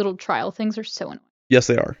little trial things are so annoying. Yes,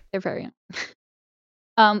 they are. They're very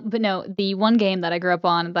annoying. But no, the one game that I grew up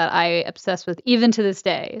on that I obsessed with even to this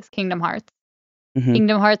day is Kingdom Hearts. Mm-hmm.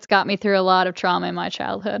 Kingdom Hearts got me through a lot of trauma in my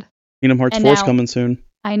childhood. Kingdom Hearts And 4 is now- coming soon.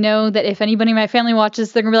 I know that if anybody in my family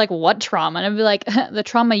watches, they're gonna be like, "What trauma?" And I'll be like, "The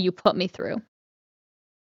trauma you put me through."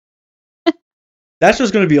 That's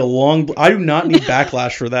just going to be a long... I do not need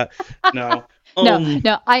backlash for that. No.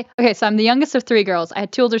 No. So I'm the youngest of 3 girls. I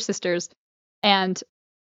had 2 older sisters, and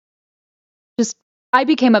just I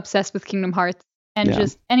became obsessed with Kingdom Hearts. And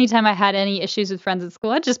just anytime I had any issues with friends at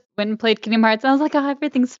school, I just went and played Kingdom Hearts. And I was like, "Oh,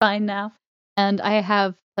 everything's fine now." And I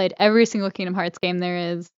have played every single Kingdom Hearts game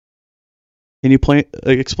there is. Can you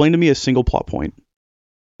explain to me a single plot point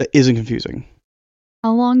that isn't confusing?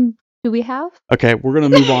 How long do we have? Okay, we're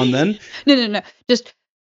going to move on then. No. Just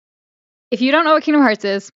if you don't know what Kingdom Hearts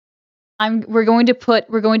is, we're going to put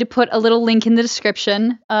a little link in the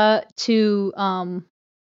description to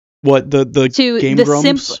What the Game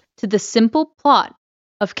Grumps? To the simple plot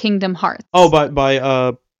of Kingdom Hearts. Oh,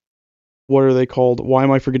 by what are they called? Why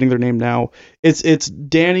am I forgetting their name now? It's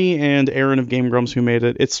Danny and Aaron of Game Grumps who made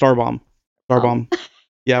it. It's Starbomb.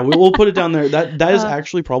 Yeah, we'll put it down there. That is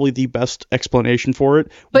actually probably the best explanation for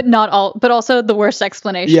it. But also the worst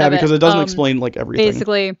explanation. Yeah, of because it doesn't explain like everything.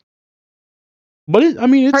 Basically, but it's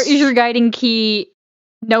Heart is your guiding key.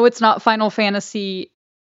 No, it's not Final Fantasy.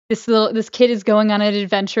 This kid is going on an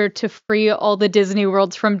adventure to free all the Disney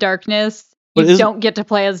worlds from darkness. You don't get to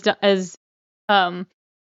play as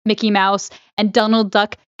Mickey Mouse, and Donald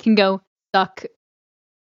Duck can go suck.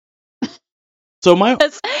 So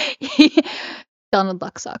Donald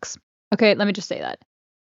Duck sucks. Okay, let me just say that.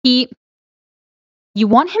 You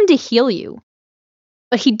want him to heal you,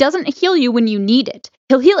 but he doesn't heal you when you need it.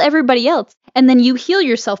 He'll heal everybody else, and then you heal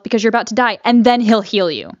yourself because you're about to die, and then he'll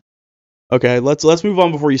heal you. Okay, let's move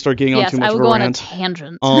on before you start getting on too much I will of a go rant. on a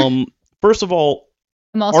tangent. First of all,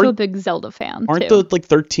 I'm also a big Zelda fan. Aren't too. the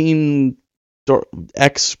 13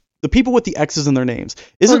 X the people with the X's in their names?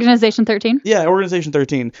 Organization 13? Yeah, Organization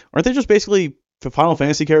 13. Aren't they just basically Final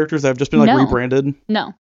Fantasy characters that have just been rebranded?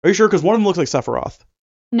 No. Are you sure? Because one of them looks like Sephiroth.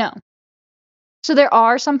 No. So there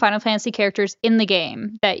are some Final Fantasy characters in the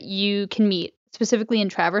game that you can meet, specifically in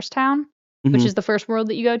Traverse Town, which is the first world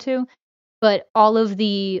that you go to. But all of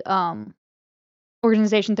the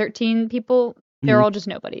Organization 13 people, they're all just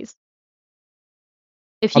nobodies.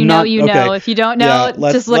 If you know, you know. If you don't know,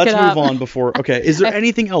 just look it up. Let's move on before. Okay, is there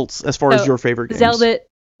anything else as far as your favorite games?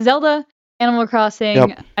 Zelda, Animal Crossing.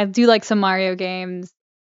 Yep. I do like some Mario games.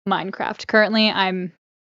 Minecraft. Currently, I'm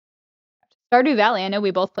Stardew Valley. I know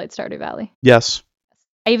we both played Stardew Valley. Yes.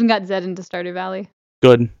 I even got Zed into Stardew Valley.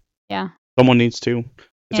 Good. Yeah. Someone needs to.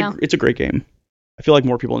 It's a great game. I feel like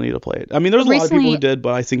more people need to play it. I mean, there's a lot of people who did,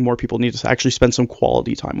 but I think more people need to actually spend some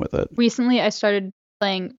quality time with it. Recently, I started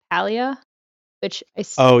playing Palia, which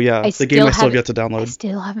the game I still get to download. I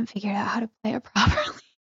still haven't figured out how to play it properly.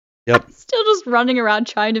 Yep. I'm still just running around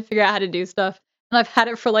trying to figure out how to do stuff. And I've had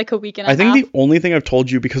it for like a week and a half. I think the only thing I've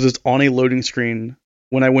told you, because it's on a loading screen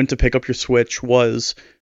when I went to pick up your Switch, was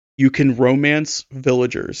you can romance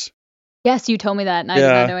villagers. Yes, you told me that, and I did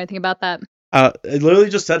not know anything about that. It literally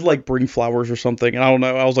just said like bring flowers or something, and I don't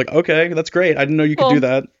know. I was like, okay, that's great. I didn't know you could do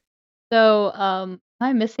that. So, am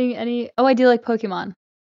I missing any? Oh, I do like Pokemon.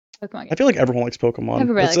 Pokemon games. I feel like everyone likes Pokemon.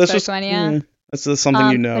 Everybody likes Pokemon, yeah. That's just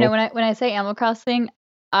something you know. When I say Animal Crossing,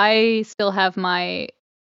 I still have my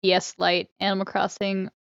DS Lite Animal Crossing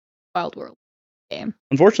Wild World game.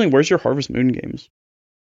 Unfortunately, where's your Harvest Moon games?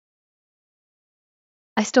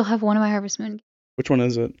 I still have one of my Harvest Moon games. Which one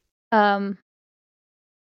is it?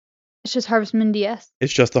 It's just Harvest Moon DS.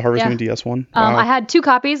 It's just the Harvest Moon DS one? Wow. I had 2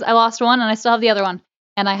 copies. I lost one, and I still have the other one.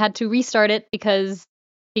 And I had to restart it because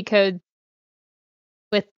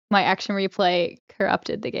with my action replay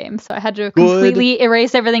corrupted the game. So I had to completely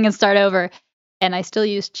erase everything and start over. And I still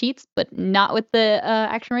use cheats, but not with the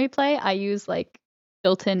action replay. I use like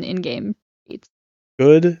built-in in-game cheats.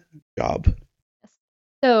 Good job.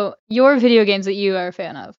 So, your video games that you are a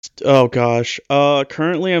fan of? Oh gosh.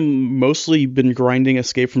 Currently I'm mostly been grinding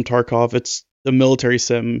Escape from Tarkov. It's the military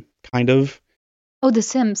sim, kind of. Oh, The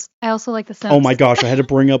Sims. I also like The Sims. Oh my gosh, I had to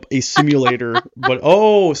bring up a simulator, but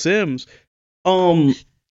Sims.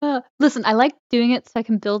 Listen, I like doing it so I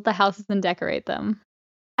can build the houses and decorate them.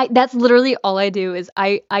 That's literally all I do is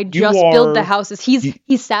I just build the houses.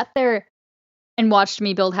 He sat there and watched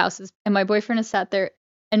me build houses, and my boyfriend has sat there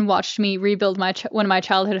and watched me rebuild one of my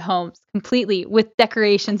childhood homes completely with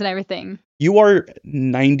decorations and everything. You are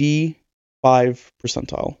 95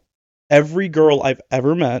 percentile. Every girl I've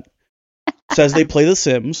ever met says they play The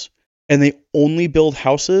Sims, and they only build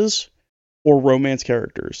houses or romance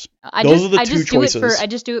characters. Those are the two choices. I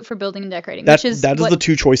just do it for building and decorating. That is the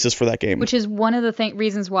 2 choices for that game. Which is one of the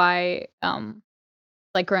reasons why,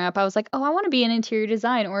 like growing up, I was like, oh, I want to be an interior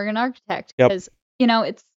design or an architect because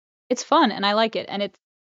it's fun and I like it, and it's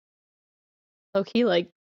low-key like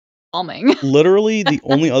calming. Literally, the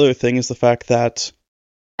only other thing is the fact that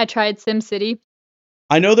I tried SimCity.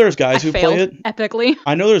 I know there's guys who play it epically.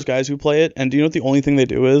 I know there's guys who play it, and do you know what the only thing they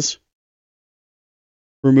do is?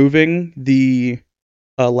 Removing the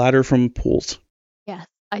ladder from pools. Yes,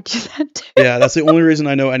 I do that too. Yeah, that's the only reason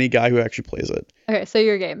I know any guy who actually plays it. Okay, so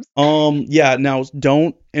your games. Yeah, now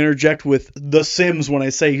don't interject with The Sims when I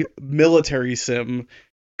say military sim,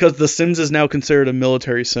 because The Sims is now considered a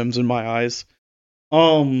military Sims in my eyes.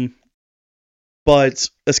 But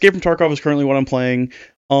Escape from Tarkov is currently what I'm playing.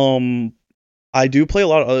 I do play a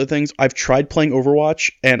lot of other things. I've tried playing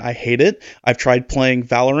Overwatch, and I hate it. I've tried playing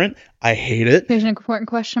Valorant. I hate it. Here's an important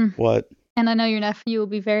question. What? And I know your nephew will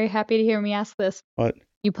be very happy to hear me ask this. What?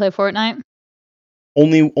 You play Fortnite?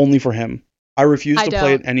 Only for him. I refuse to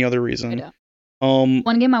play it any other reason. I don't.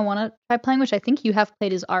 One game I want to try playing, which I think you have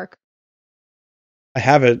played, is Ark. I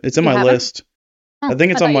have it. It's in my list. I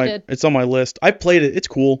think it's on my list. I played it. It's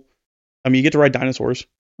cool. I mean, you get to ride dinosaurs.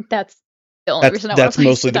 That's the only reason I want to play. That's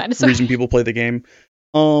mostly the reason people play the game.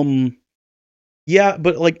 Yeah,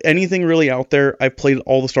 but like anything really out there, I've played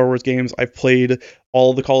all the Star Wars games. I've played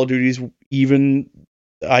all the Call of Duties. Even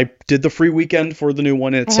I did the free weekend for the new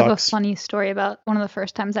one, and it sucks. I have a funny story about one of the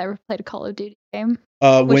first times I ever played a Call of Duty game,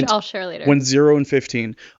 which I'll share later. When 0 and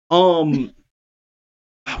 15.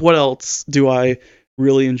 What else do I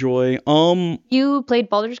really enjoy? You played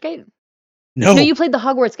Baldur's Gate? No, you played the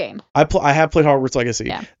Hogwarts game. I have played Hogwarts Legacy.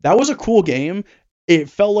 Yeah. That was a cool game. It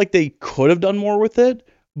felt like they could have done more with it,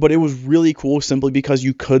 but it was really cool simply because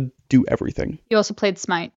you could do everything. You also played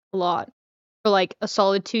Smite a lot. For like a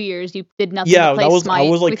solid 2 years, you did nothing but play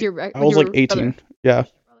Smite with your I was like 18. Brother.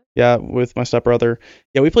 Yeah, with my stepbrother.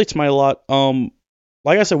 Yeah, we played Smite a lot.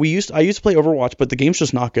 Like I said, I used to play Overwatch, but the game's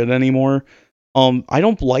just not good anymore. I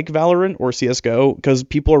don't like Valorant or CS:GO because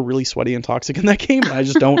people are really sweaty and toxic in that game, and I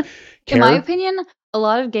just don't care. In my opinion, a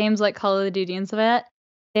lot of games like Call of Duty and stuff like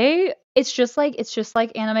that, it's just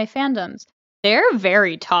like anime fandoms. They're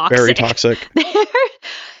very toxic. Very toxic.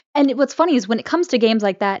 And what's funny is when it comes to games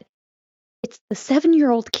like that, it's the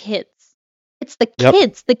 7-year-old kids. It's the kids.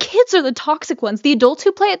 Yep. The kids are the toxic ones. The adults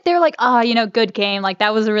who play it, they're like, good game. Like,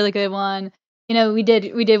 that was a really good one. We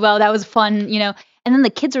did well. That was fun, And then the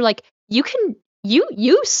kids are like, you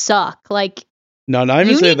suck. Like, no, not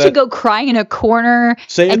even you need to go cry in a corner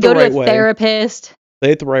and go to a therapist.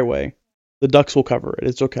 Say it the right way. The ducks will cover it.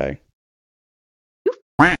 It's okay.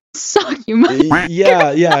 You suck, you mother.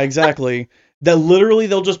 Yeah, exactly. That literally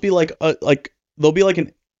they'll just be like they'll be like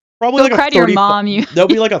an probably like a 30 your mom, they'll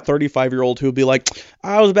be like a 35-year-old who'll be like, it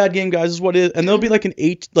was a bad game, guys, this is what it is. And they'll be like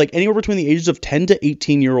anywhere between the ages of 10 to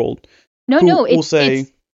 18-year-old. No,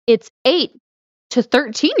 it's 8 to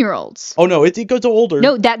 13-year-olds. Oh no, it goes to older.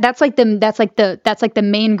 No, that's like the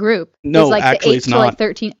main group. No, like actually, it's not. Like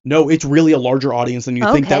 13. No, it's really a larger audience than you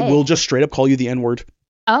think that will just straight up call you the N-word.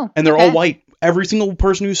 Oh, and they're all white. Every single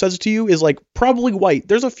person who says it to you is like probably white.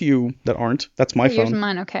 There's a few that aren't. That's my phone. Yours and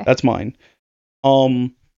mine, okay. That's mine.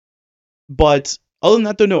 But other than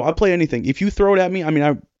that, though, no, I'll play anything. If you throw it at me, I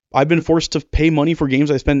mean, I've been forced to pay money for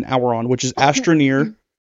games I spend an hour on, which is Astroneer.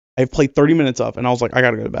 I've played 30 minutes of, and I was like, I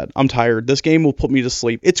gotta go to bed. I'm tired. This game will put me to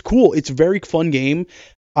sleep. It's cool. It's a very fun game.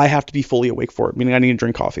 I have to be fully awake for it, meaning I need to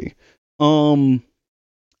drink coffee.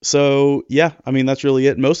 So yeah, I mean, that's really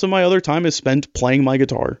it. Most of my other time is spent playing my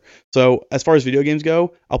guitar. So as far as video games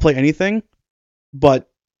go, I'll play anything, but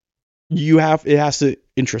it has to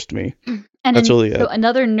interest me. And that's really it. So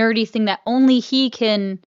another nerdy thing that only he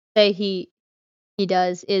can say he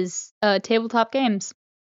does is tabletop games.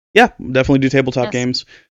 Yeah, definitely do tabletop games.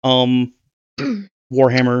 Warhammer,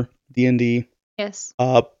 D&D. Yes.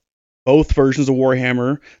 Both versions of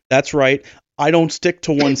Warhammer. That's right. I don't stick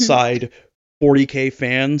to one side. 40K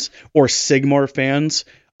fans or Sigmar fans.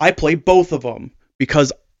 I play both of them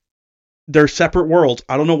because they're separate worlds.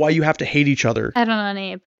 I don't know why you have to hate each other. I don't know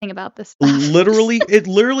anything about this. Literally,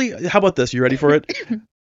 how about this? You ready for it?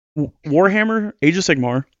 Warhammer, Age of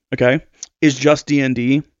Sigmar, okay, is just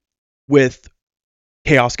D&D with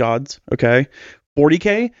Chaos Gods, okay?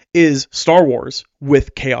 40K is Star Wars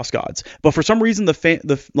with Chaos Gods. But for some reason,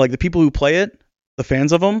 the people who play it, the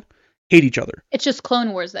fans of them, hate each other. It's just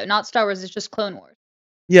Clone Wars, though. Not Star Wars. It's just Clone Wars.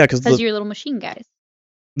 Yeah, because you're little machine guys.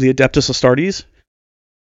 The Adeptus Astartes.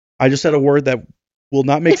 I just said a word that will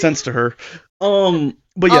not make sense to her. But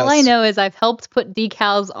yes. All I know is I've helped put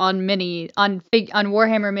decals on Warhammer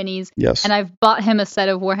minis. Yes. And I've bought him a set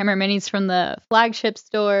of Warhammer minis from the flagship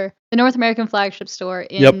store, the North American flagship store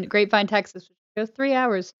in Grapevine, Texas. Which drove 3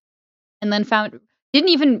 hours, and then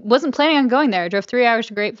wasn't planning on going there. I drove 3 hours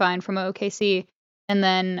to Grapevine from OKC. And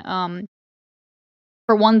then,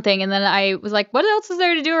 for one thing, and then I was like, what else is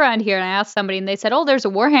there to do around here? And I asked somebody, and they said, oh, there's a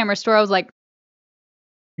Warhammer store. I was like,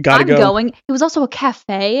 I'm going. It was also a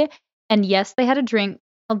cafe, and yes, they had a drink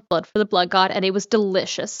called Blood for the Blood God, and it was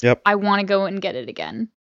delicious. Yep. I want to go and get it again.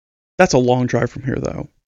 That's a long drive from here, though.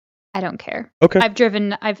 I don't care. Okay. I've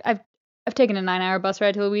taken a 9-hour bus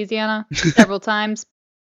ride to Louisiana several times.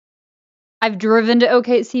 I've driven to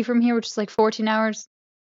OKC from here, which is like 14 hours.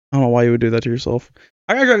 I don't know why you would do that to yourself.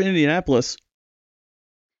 I gotta drive to Indianapolis.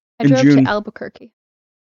 I drove to Albuquerque.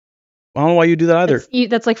 I don't know why you do that either.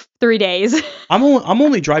 That's like 3 days. I'm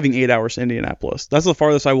only driving 8 hours to Indianapolis. That's the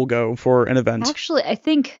farthest I will go for an event. Actually, I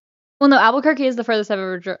think. Well, no, Albuquerque is the furthest I've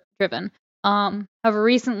ever driven. However,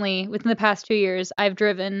 recently, within the past 2 years, I've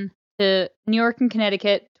driven to New York and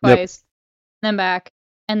Connecticut twice, then back,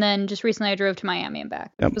 and then just recently I drove to Miami and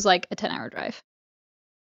back, which was like a 10-hour drive.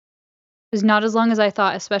 It's not as long as I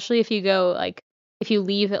thought, especially if you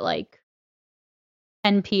leave at like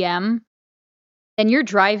 10 p.m. Then you're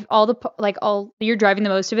driving the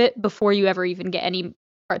most of it before you ever even get any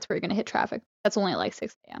parts where you're gonna hit traffic. That's only at like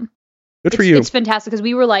 6 a.m. Good for you. It's fantastic because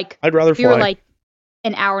we were like, I'd rather fly. We were like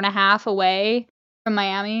an hour and a half away from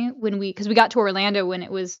Miami because we got to Orlando when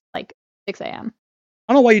it was like 6 a.m.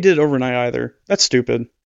 I don't know why you did it overnight either. That's stupid.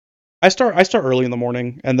 I start early in the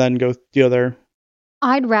morning and then go there.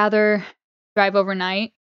 I'd rather drive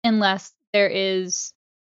overnight unless there is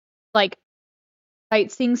like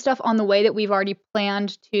sightseeing stuff on the way that we've already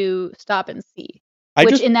planned to stop and see.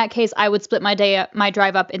 In that case, I would split my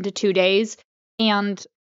drive up into 2 days. And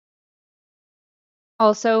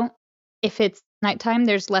also, if it's nighttime,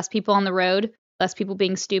 there's less people on the road, less people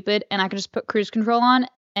being stupid, and I can just put cruise control on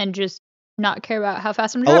and just not care about how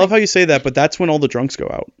fast I'm driving. I love how you say that, but that's when all the drunks go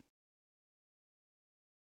out.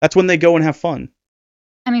 That's when they go and have fun.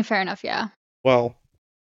 I mean, fair enough, yeah. Well,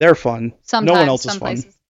 they're fun. Sometimes, no one else is fun. Places.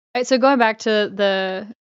 All right, so going back to the...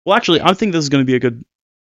 Well, actually, I think this is going to be a good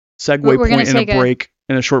segue point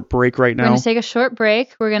in a short break right now. We're going to take a short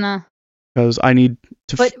break. We're going to... Because I need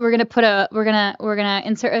to... We're going to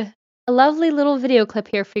insert a lovely little video clip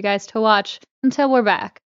here for you guys to watch until we're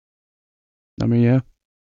back. I mean, yeah.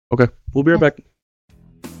 Okay, we'll be right back.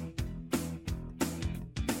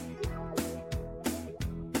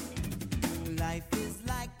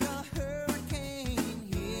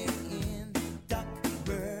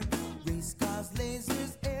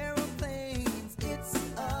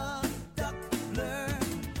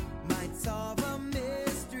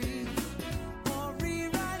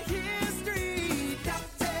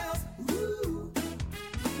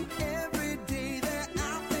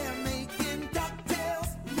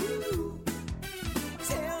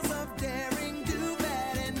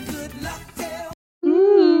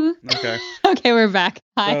 Okay, we're back.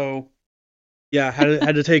 Hi. So, Yeah,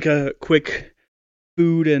 had to take a quick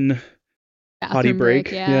food and potty Bathroom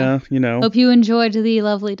break. yeah. You know. Hope you enjoyed the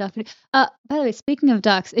lovely duck video. By the way, speaking of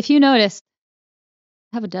ducks, if you noticed,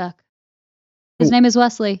 I have a duck. His Ooh. name is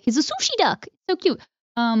Wesley. He's a sushi duck. So cute.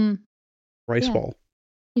 Rice yeah. ball.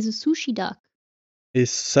 He's a sushi duck. He's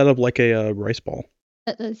set up like a rice ball.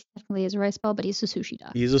 Technically is a rice ball, but he's a sushi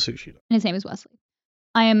duck. He's a sushi duck. And his name is Wesley.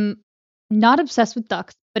 I am not obsessed with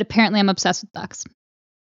ducks, but apparently I'm obsessed with ducks.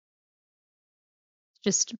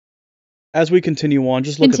 Just as we continue on,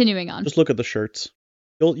 just look at the shirts.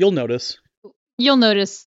 You'll notice. You'll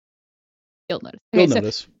notice. Okay, you'll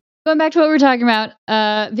notice. Going back to what we were talking about,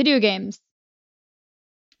 video games.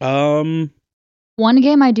 One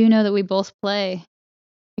game I do know that we both play.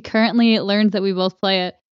 I currently learned that we both play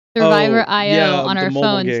it. Survivor.io on our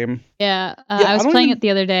phones. Game. Yeah, I was playing it the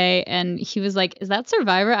other day, and he was like, "Is that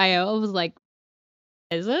Survivor.io?" I was like,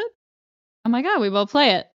 "Is it?" Oh my god, we both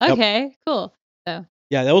play it. Okay, cool. So.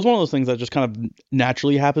 Yeah, that was one of those things that just kind of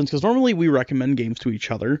naturally happens because normally we recommend games to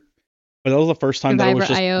each other, but that was the first time that it was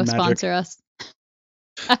just Survivor.io magic. sponsor us.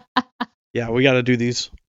 Yeah, we got to do these.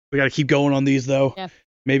 We got to keep going on these though. Yeah.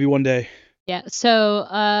 Maybe one day. Yeah.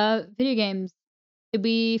 So, video games. Did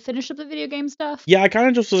we finish up the video game stuff? Yeah, I kind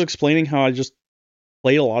of just was explaining how I just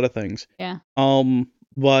played a lot of things. Yeah.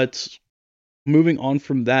 But moving on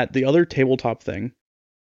from that, the other tabletop thing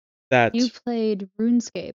that you played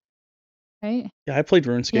RuneScape, right? Yeah, I played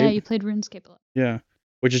RuneScape. Yeah, you played RuneScape a lot. Yeah,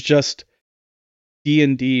 which is just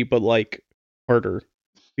D&D, but like harder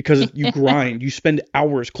because you grind. You spend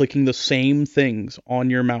hours clicking the same things on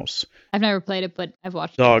your mouse. I've never played it, but I've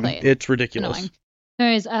watched Dog, play it. It's ridiculous. Annoying.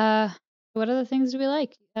 Anyways, what other things do we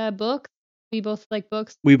like? Books. We both like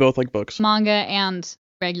books. We both like books. Manga and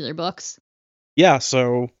regular books. Yeah,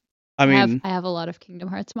 so I mean, I have a lot of Kingdom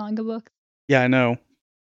Hearts manga books. Yeah, I know.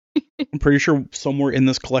 I'm pretty sure somewhere in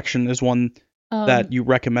this collection is one that you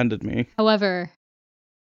recommended me. However,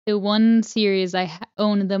 the one series I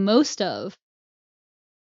own the most of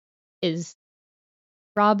is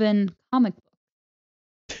Robin comic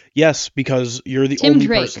book. Yes, because you're the Tim only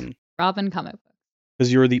Drake, person. Robin comic book.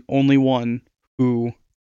 Because you're the only one who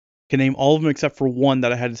can name all of them except for one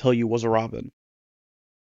that I had to tell you was a Robin.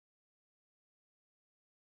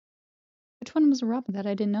 Which one was a Robin that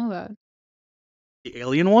I didn't know about? The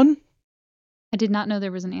alien one? I did not know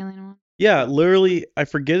there was an alien one. Yeah, literally, I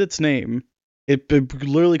forget its name. It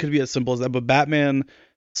literally could be as simple as that, but Batman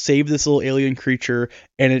saved this little alien creature,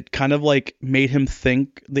 and it kind of like made him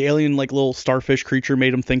think, the alien like little starfish creature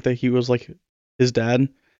made him think that he was like his dad,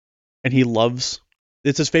 and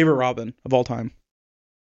it's his favorite Robin of all time.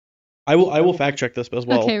 I will fact check this as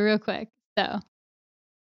well. Okay, real quick. So,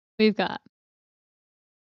 we've got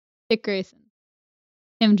Dick Grayson,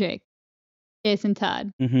 Tim Drake, Jason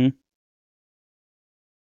Todd,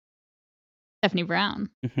 Stephanie Brown,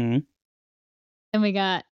 and we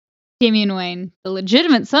got Damian Wayne, the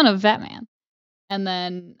legitimate son of Batman, and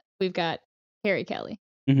then we've got Harry Kelly.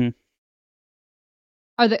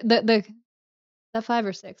 Are the 5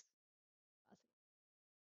 or 6?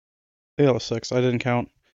 I think that was 6. I didn't count.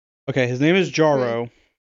 Okay, his name is Jaro.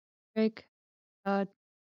 Drake, Todd,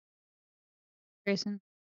 Grayson,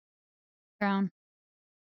 Brown,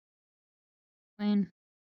 Wayne.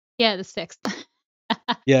 Yeah, the 6th.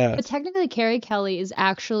 Yeah. But technically, Carrie Kelly is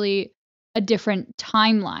actually a different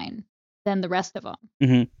timeline than the rest of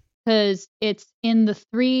them. Because it's in the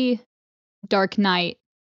 3 Dark Knight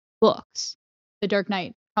books, the Dark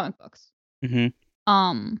Knight comic books.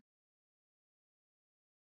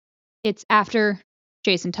 It's after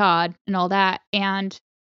Jason Todd and all that, and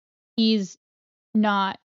he's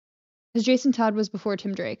not, because Jason Todd was before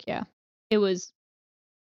Tim Drake. Yeah, it was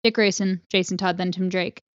Dick Grayson, Jason Todd, then Tim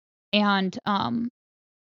Drake, and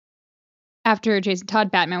after Jason Todd,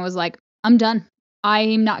 Batman was like, I'm done.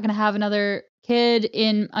 I'm not gonna have another kid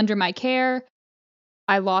under my care.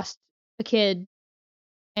 I lost a kid,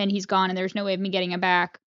 and he's gone, and there's no way of me getting him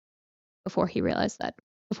back. Before he learned that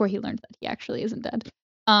he actually isn't dead.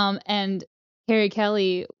 And Carrie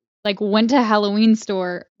Kelly went to a Halloween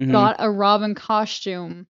store, got a Robin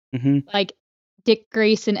costume, like Dick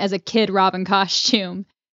Grayson as a kid Robin costume,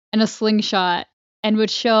 and a slingshot, and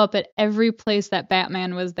would show up at every place that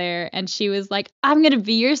Batman was there. And she was like, I'm gonna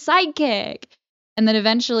be your sidekick. And then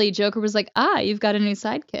eventually Joker was like, you've got a new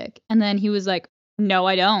sidekick. And then he was like, no,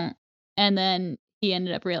 I don't. And then he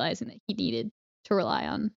ended up realizing that he needed to rely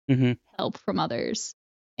on help from others.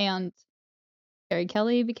 And Carrie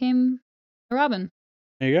Kelly became a Robin.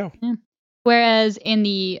 There you go. Yeah. Whereas in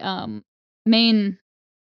the main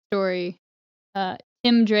story,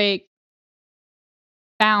 Tim Drake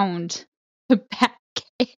found the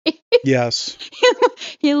Batcave. Yes.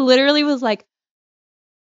 He literally was like,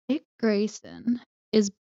 Grayson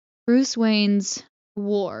is Bruce Wayne's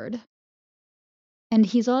ward. And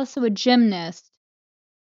he's also a gymnast.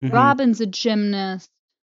 Mhm. Robin's a gymnast.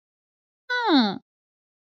 Huh.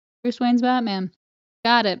 Bruce Wayne's Batman.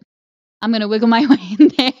 Got it. I'm going to wiggle my way in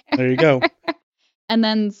there. There you go. And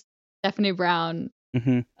then Stephanie Brown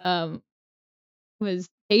Mhm. was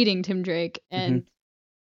dating Tim Drake, and Mhm.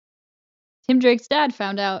 Tim Drake's dad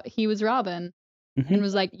found out he was Robin and Mhm.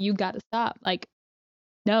 was like, you got to stop. Like,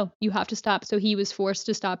 no, you have to stop. So he was forced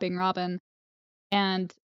to stop being Robin.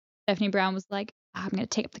 And Stephanie Brown was like, I'm going to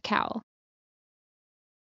take up the cowl.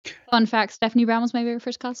 Fun fact, Stephanie Brown was my very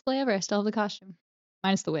first cosplay ever. I still have the costume.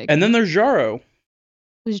 Minus the wig. And then there's Jarro.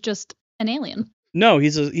 Who's just an alien. No,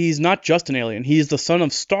 he's not just an alien. He's the son of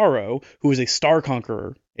Starro, who is a star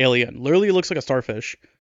conqueror alien. Literally looks like a starfish.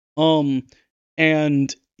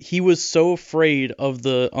 And he was so afraid of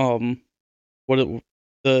the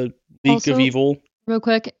the League Also, of Evil. Real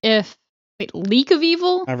quick, Leak of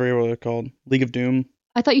Evil? I forget what they're called. League of Doom.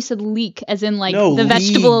 I thought you said leek, as in like No, the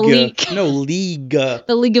vegetable League. leek. No, League. The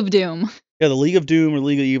League of Doom. Yeah, the League of Doom or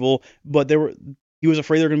League of Evil. But he was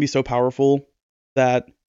afraid they were gonna be so powerful that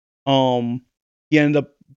he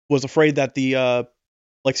was afraid that the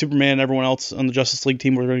like Superman and everyone else on the Justice League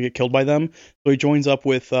team were going to get killed by them. So he joins up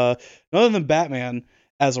with none other than Batman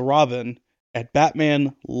as a Robin, and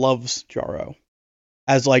Batman loves Jarro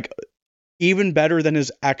as like even better than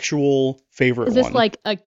his actual favorite one. Is this like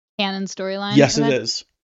a canon storyline? Yes, it is.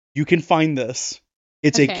 You can find this.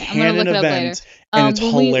 It's a canon event, and it's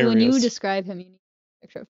hilarious. When you describe him, you need a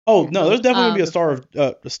picture of him. Oh no, there's definitely gonna be a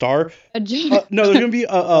star. No, there's gonna be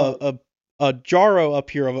a Jarro up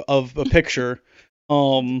here of a picture.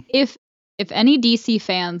 If any DC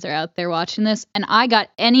fans are out there watching this and I got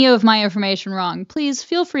any of my information wrong, please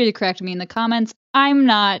feel free to correct me in the comments. I'm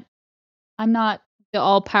not the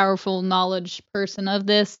all-powerful knowledge person of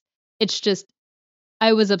this. It's just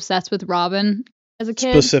I was obsessed with Robin as a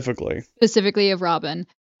kid. Specifically of Robin.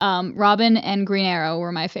 Robin and Green Arrow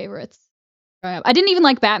were my favorites growing up. I didn't even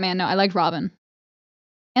like Batman. No, I liked Robin.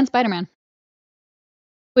 And Spider-Man.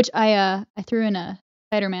 Which I threw in a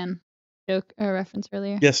Spider-Man joke or reference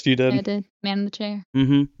earlier. Yes, you did. I did. Man in the chair.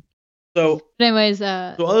 Mm-hmm. So, but anyways, so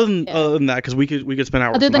other than that, because we could spend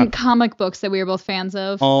hours. Other than comic books that we were both fans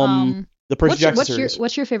of, the Percy Jackson series.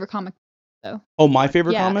 What's your favorite comic though? Oh, my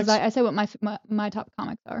favorite comics. I said what my top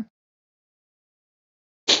comics are.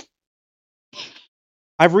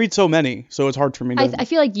 I've read so many, so it's hard for me to. I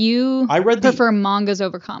feel like you prefer mangas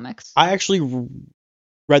over comics. I actually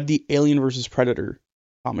read the Alien vs. Predator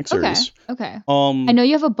comic series. Okay. I know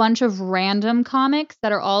you have a bunch of random comics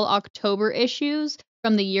that are all October issues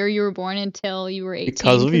from the year you were born until you were 18.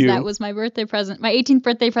 Because of you. That was my birthday present. My 18th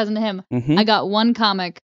birthday present to him. Mm-hmm. I got one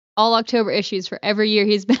comic, all October issues for every year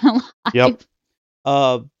he's been alive. Yep.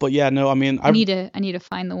 But yeah, no, I mean, I need to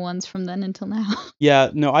find the ones from then until now.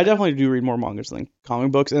 Yeah, no, I definitely do read more mangas than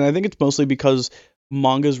comic books, and I think it's mostly because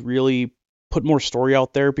mangas really put more story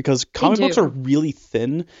out there because comic books are really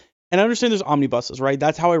thin. And I understand there's omnibuses, right?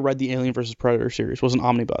 That's how I read the Alien vs. Predator series, was an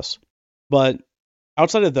omnibus. But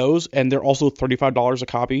outside of those, and they're also $35 a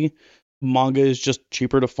copy, manga is just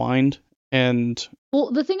cheaper to find. And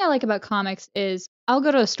well, the thing I like about comics is I'll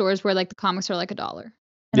go to stores where like the comics are like $1. And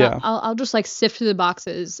yeah. I'll just like sift through the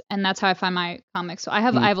boxes, and that's how I find my comics. So I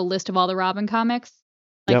have a list of all the Robin comics,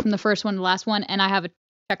 like from the first one to the last one, and I have a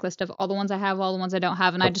checklist of all the ones I have, all the ones I don't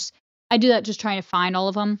have, and I do that just trying to find all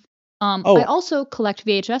of them. I also collect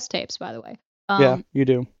VHS tapes, by the way. Yeah, you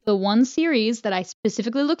do. The one series that I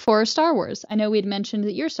specifically look for is Star Wars. I know we had mentioned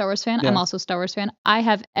that you're a Star Wars fan. Yeah. I'm also a Star Wars fan. I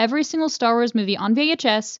have every single Star Wars movie on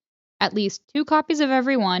VHS, at least 2 copies of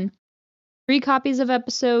every one, 3 copies of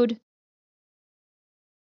episode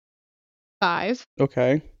 5.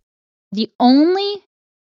 Okay. The only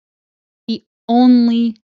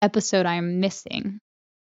episode I'm missing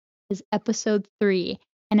is episode 3,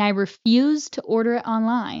 and I refuse to order it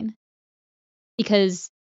online because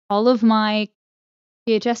all of my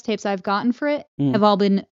VHS tapes I've gotten for it have all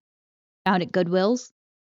been found at Goodwills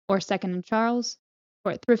or Second and Charles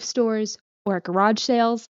or at thrift stores or at garage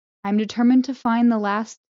sales. I'm determined to find the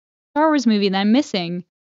last Star Wars movie that I'm missing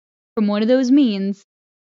from one of those means,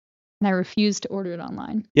 and I refuse to order it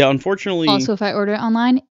online. Yeah, unfortunately. Also, if I order it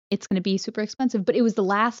online, it's going to be super expensive. But it was the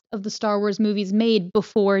last of the Star Wars movies made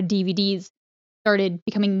before DVDs started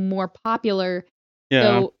becoming more popular. Yeah.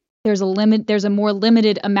 So there's a more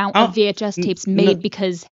limited amount of VHS tapes made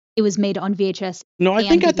because it was made on VHS. No, I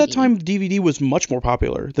think at that time DVD was much more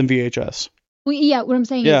popular than VHS. Well, yeah, what I'm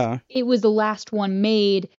saying is it was the last one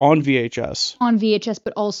made on VHS. On VHS,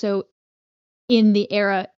 but also in the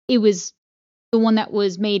era, it was the one that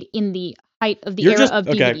was made in the height of the era of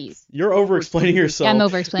DVDs. You're over-explaining yourself. I'm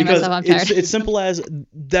over-explaining myself. I'm tired. It's simple as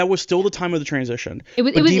that was still the time of the transition. It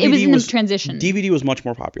was in the transition. DVD was much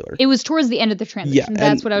more popular. It was towards the end of the transition. Yeah,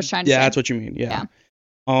 that's what I was trying to say. Yeah, that's what you mean. Yeah.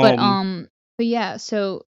 But yeah,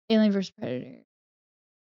 so Alien vs Predator.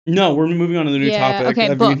 No, we're moving on to the new topic.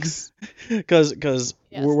 Okay, books. Because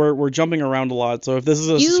yes. we're jumping around a lot. So if this is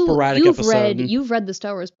a sporadic episode, you've read the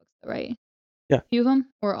Star Wars books, right? Yeah. A few of them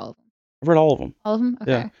or all of them? I've read all of them. All of them?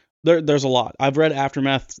 Okay. Yeah. There's a lot. I've read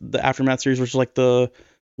Aftermath, the Aftermath series, which is like the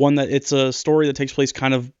one that it's a story that takes place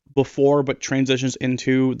kind of before but transitions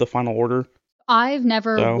into the Final Order. I've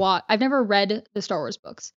never read the Star Wars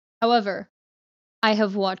books. However, I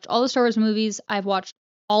have watched all the Star Wars movies. I've watched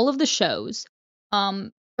all of the shows.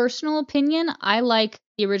 Personal opinion, I like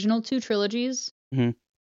the original 2 trilogies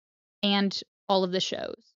and all of the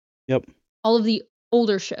shows. Yep. All of the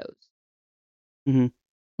older shows. Mm-hmm.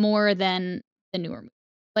 More than the newer movies.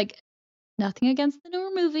 Like, nothing against the newer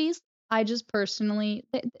movies. I just personally,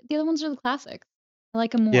 the other ones are the classics. I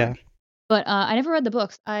like them more. Yeah. But I never read the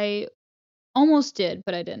books. I almost did,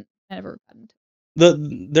 but I didn't. I never got into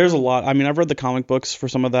it. There's a lot. I mean, I've read the comic books for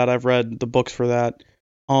some of that. I've read the books for that.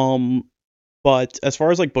 But as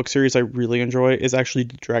far as like book series I really enjoy is actually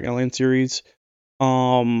the Dragonlance series.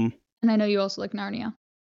 And I know you also like Narnia.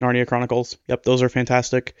 Narnia Chronicles. Yep, those are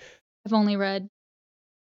fantastic. I've only read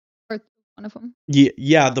one of them.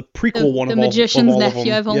 Yeah, the prequel one of all. The Magician's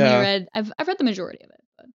Nephew. I've only read. I've read the majority of it,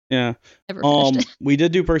 but yeah, never finished it. We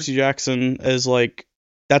did do Percy Jackson as like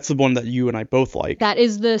that's the one that you and I both like. That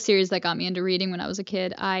is the series that got me into reading when I was a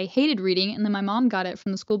kid. I hated reading, and then my mom got it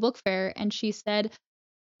from the school book fair, and she said,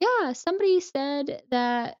 "Yeah, somebody said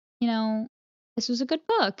that this was a good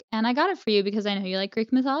book, and I got it for you because I know you like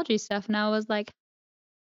Greek mythology stuff." And I was like,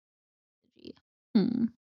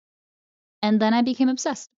 And then I became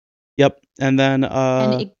obsessed. Yep. And then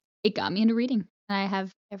and it got me into reading. And I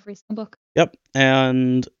have every single book. Yep.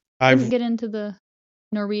 And I didn't get into the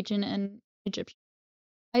Norwegian and Egyptian.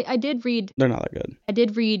 I did read. They're not that good. I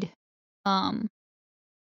did read I'm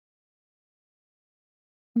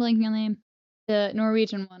blanking on the name. The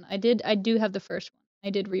Norwegian one. I do have the first one. I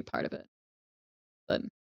did read part of it. But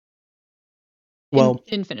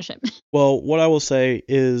didn't finish it. Well, what I will say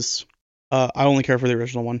is I only care for the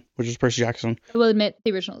original one, which is Percy Jackson. I will admit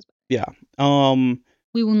the original is better. Yeah.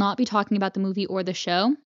 We will not be talking about the movie or the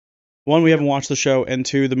show. One, we haven't watched the show, and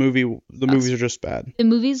 2, the movies are just bad. The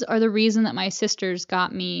movies are the reason that my sisters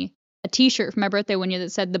got me a t-shirt for my birthday one year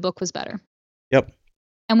that said the book was better. Yep.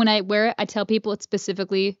 And when I wear it, I tell people it's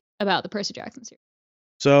specifically about the Percy Jackson series.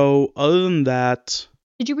 So, other than that...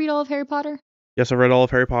 Did you read all of Harry Potter? Yes, I've read all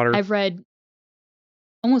of Harry Potter. I've read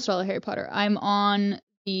almost all of Harry Potter. I'm on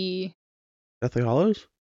the... Deathly Hallows?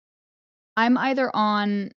 I'm either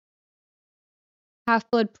on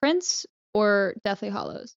Half-Blood Prince or Deathly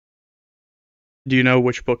Hallows. Do you know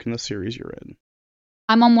which book in the series you're in?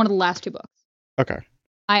 I'm on one of the last 2 books. Okay.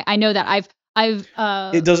 I know that.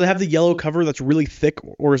 Does it have the yellow cover that's really thick,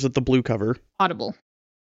 or is it the blue cover? Audible.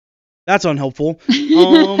 That's unhelpful.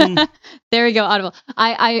 There we go, Audible.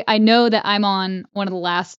 I know that I'm on one of the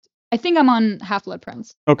last. I think I'm on Half-Blood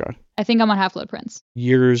Prince. Okay. I think I'm on Half-Blood Prince.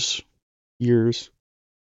 Years. You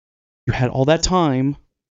had all that time.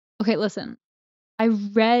 Okay, listen. I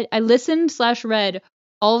listened/read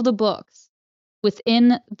all of the books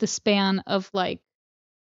within the span of like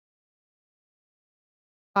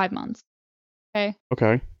 5 months. Okay.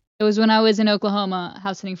 It was when I was in Oklahoma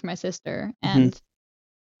house sitting for my sister, and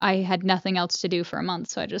I had nothing else to do for a month,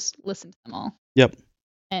 so I just listened to them all. Yep.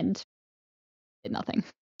 And did nothing.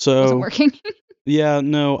 So it wasn't working. Yeah,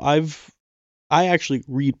 no, I actually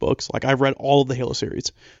read books. Like I've read all of the Halo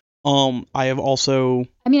series. I have also.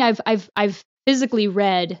 I mean, I've physically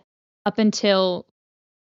read up until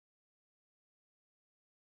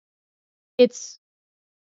it's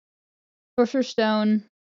Sorcerer's Stone.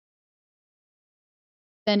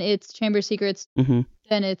 Then it's Chamber of Secrets. Mm-hmm.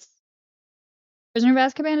 Then it's Prisoner of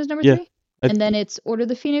Azkaban is number 3. And then it's Order of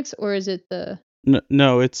the Phoenix, or is it the...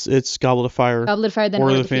 No, it's Goblet of Fire. Goblet of Fire, then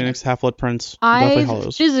Order of the Phoenix, Half-Blood Prince, Deathly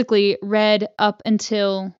Hallows. I physically read up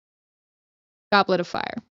until Goblet of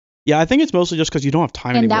Fire. Yeah, I think it's mostly just because you don't have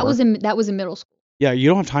time anymore. And that was in middle school. Yeah, you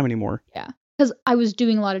don't have time anymore. Yeah, because I was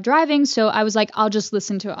doing a lot of driving, so I was like, I'll just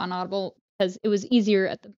listen to it on Audible because it was easier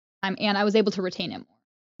at the time, and I was able to retain it more.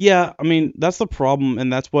 Yeah, I mean, that's the problem,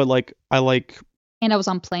 and that's what, like, I like... And I was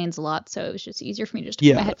on planes a lot, so it was just easier for me just to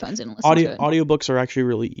put my headphones in and listen to it. Audiobooks are actually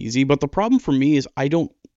really easy, but the problem for me is I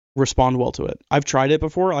don't respond well to it. I've tried it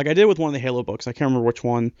before. Like, I did with one of the Halo books. I can't remember which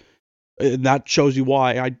one. That shows you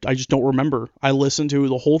why. I just don't remember. I listened to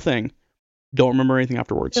the whole thing, Don't remember anything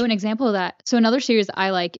afterwards. So an example of that. So another series I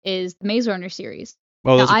like is the Maze Runner series.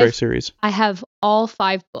 Oh, that's a great series. I have all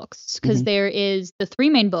 5 books because there is the 3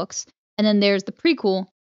 main books, and then there's the prequel,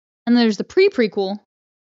 and there's the pre-prequel,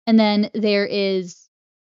 and then there is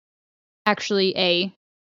actually a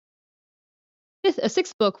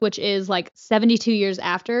 6th book, which is like 72 years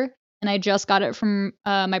after, and I just got it from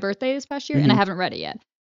my birthday this past year, and I haven't read it yet.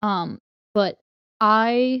 But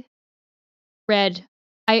I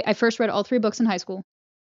first read all 3 books in high school,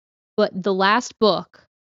 but the last book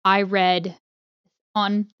I read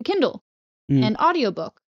on the Kindle and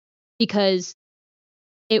audiobook because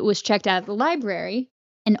it was checked out of the library,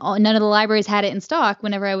 and none of the libraries had it in stock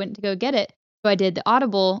whenever I went to go get it. So I did the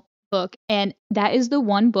Audible book, and that is the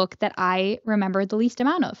one book that I remember the least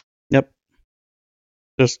amount of. Yep.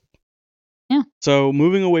 So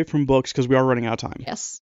moving away from books because we are running out of time.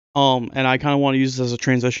 Yes. And I kind of want to use this as a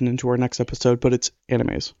transition into our next episode, but it's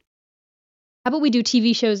animes. How about we do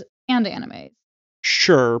TV shows and animes?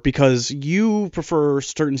 Sure, because you prefer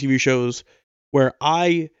certain TV shows where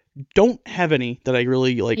I don't have any that I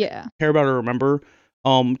really care about or remember.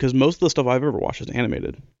 Because most of the stuff I've ever watched is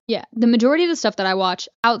animated. Yeah, the majority of the stuff that I watch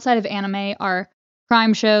outside of anime are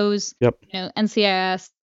crime shows. Yep. NCIS,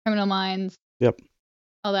 Criminal Minds. Yep.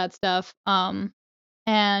 All that stuff.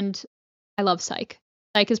 And I love Psych.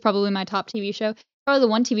 Psych is probably my top TV show. Probably the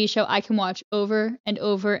one TV show I can watch over and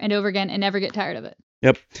over and over again and never get tired of it.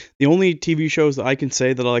 Yep. The only TV shows that I can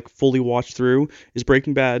say that I fully watched through is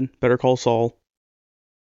Breaking Bad, Better Call Saul.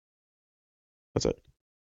 That's it.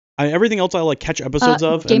 Everything else I catch episodes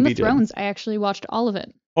of. Game of Thrones. I actually watched all of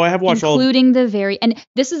it. Oh, I have watched including the very. And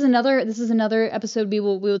this is another episode we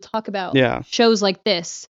will talk about. Yeah. Shows like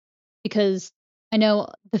this, because I know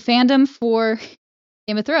the fandom for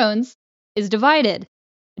Game of Thrones is divided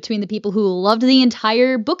between the people who loved the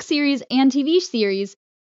entire book series and TV series,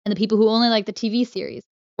 and the people who only like the TV series,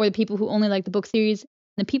 or the people who only like the book series,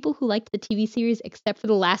 and the people who liked the TV series except for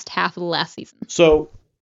the last half of the last season. So,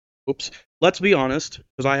 let's be honest,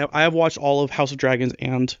 because I have watched all of House of Dragons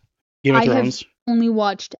and Game of Thrones. I have only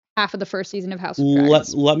watched half of the first season of House of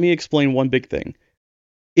Dragons. Let me explain one big thing.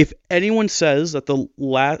 If anyone says that the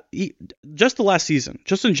last season,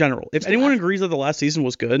 just in general, if anyone agrees that the last season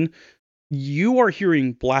was good, you are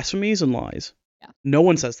hearing blasphemies and lies. Yeah. No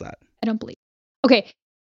one says that. I don't believe. Okay.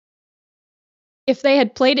 If they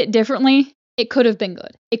had played it differently, it could have been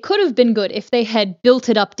good. It could have been good if they had built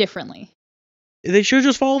it up differently. They should have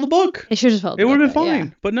just followed the book. They should have followed the book. It would have been fine.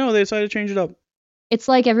 Yeah. But no, they decided to change it up. It's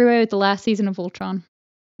like everybody with the last season of Voltron.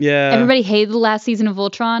 Yeah. Everybody hated the last season of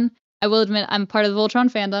Voltron. I will admit I'm part of the Voltron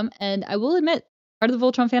fandom, and I will admit part of the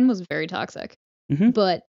Voltron fandom was very toxic.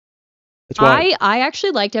 But I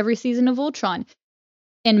actually liked every season of Voltron.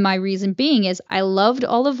 And my reason being is I loved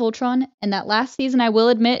all of Voltron, and that last season, I will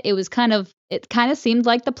admit, it kind of seemed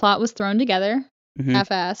like the plot was thrown together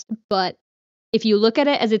half-assed. But if you look at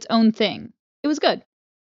it as its own thing, it was good.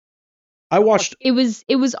 I watched. It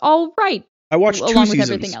was all right. I watched 2 along seasons.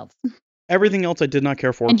 With everything else. Everything else I did not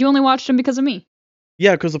care for. And you only watched them because of me.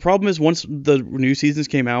 Yeah, because the problem is once the new seasons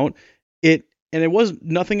came out, it was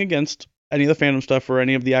nothing against any of the fandom stuff or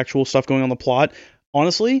any of the actual stuff going on the plot.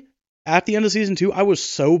 Honestly, at the end of season 2, I was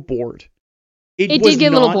so bored. It did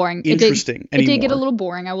get a little boring. Interesting. It did get a little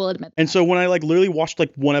boring. I will admit. And so when I literally watched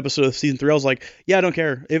one episode of season 3, I was like, yeah, I don't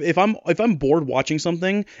care. If I'm bored watching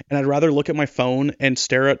something and I'd rather look at my phone and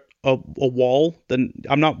stare at a wall, then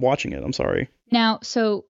I'm not watching it. I'm sorry. Now,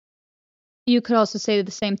 so you could also say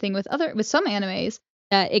the same thing with some animes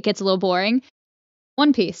that it gets a little boring.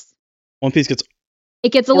 One Piece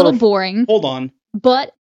gets a little boring. Hold on.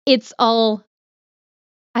 But it's all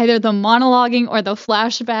either the monologuing or the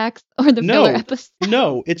flashbacks or the filler episodes.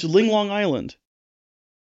 No, it's Ling Long Island.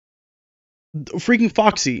 Freaking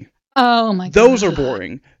Foxy. Oh my god. Those are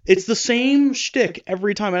boring. It's the same shtick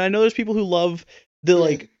every time. And I know there's people who love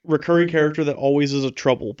the recurring character that always is a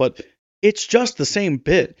trouble, but it's just the same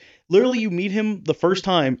bit. Literally, you meet him the first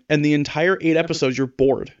time, and the entire 8 episodes, you're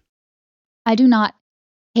bored. I do not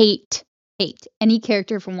hate any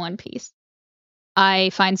character from One Piece.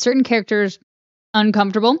 I find certain characters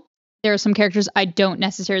uncomfortable. There are some characters I don't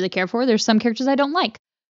necessarily care for. There's some characters I don't like.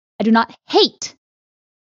 I do not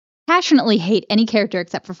passionately hate any character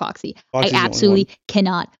except for Foxy. I absolutely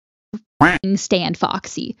cannot stand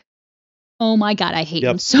Foxy. Oh my god, I hate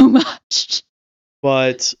him so much.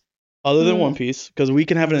 But other than One Pice, because we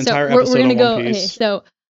can have an entire episode on One Piece. Okay, so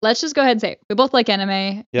let's just go ahead and say we both like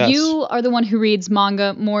anime. Yes. You are the one who reads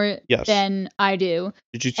manga more than I do.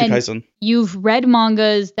 Jujutsu Kaisen. You've read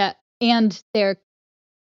mangas and their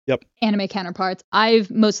anime counterparts. I've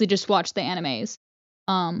mostly just watched the animes.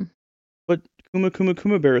 But Kuma Kuma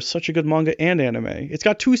Kuma Bear is such a good manga and anime. It's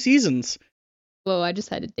got 2 seasons. Whoa, I just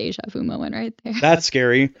had a deja vu moment right there. That's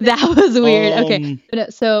scary. That was weird. Okay,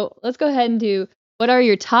 so let's go ahead and do, what are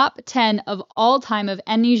your top 10 of all time of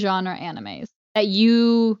any genre animes that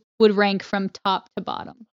you would rank from top to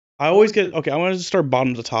bottom? I always get, okay, I want to start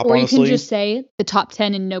bottom to top, or honestly. You can just say the top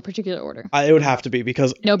 10 in no particular order. It would have to be,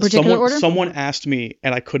 because no particular order? Someone asked me,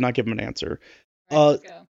 and I could not give them an answer. Right, let's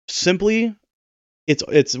go. Simply,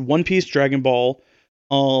 it's One Piece, Dragon Ball,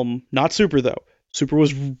 not Super, though. Super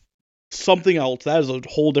was something else. That is a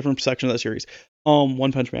whole different section of that series.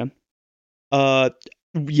 One Punch Man.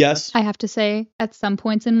 Yes. I have to say, at some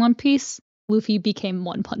points in One Piece, Luffy became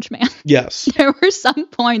One Punch Man. Yes. There were some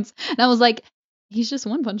points, and I was like, he's just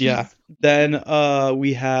One Punch Man. Yeah. Then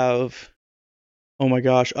we have, oh my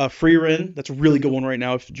gosh, Free Rin. That's a really good one right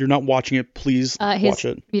now. If you're not watching it, please watch it. His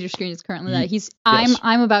computer screen is currently that.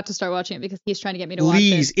 I'm about to start watching it because he's trying to get me to watch it.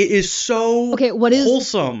 Please, it is so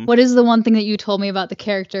wholesome. What is the one thing that you told me about the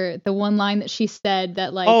character? The one line that she said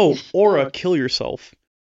that, like, oh, Aura, kill yourself.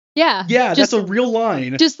 Yeah. Yeah, that's a real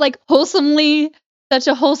line. Just like wholesomely, such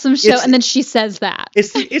a wholesome show, and then she says that.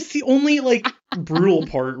 It's the only like brutal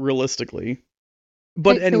part, realistically.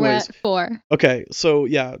 But Okay, anyways, so we're at 4. Okay, so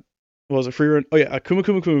yeah, what was it? Free Run? Oh yeah, Kuma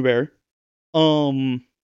Kuma Kuma Bear. Oh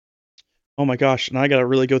my gosh, now I gotta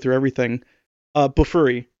really go through everything.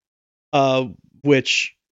 Bufuri,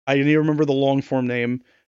 which I need to remember the long form name.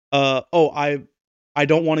 I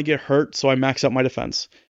don't want to get hurt, so I max out my defense.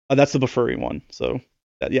 That's the Bufuri one. So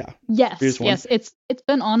yeah. Yes. It's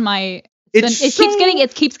been on my.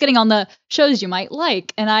 It keeps getting on the shows you might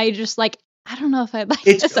like, and I just like. I don't know if I'd like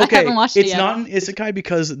this. Okay. I haven't watched it yet. It's not an isekai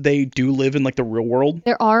because they do live in like the real world.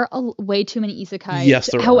 There are way too many isekai. Yes,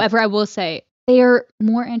 there are. However, I will say they are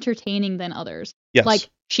more entertaining than others. Yes. Like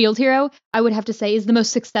Shield Hero, I would have to say, is the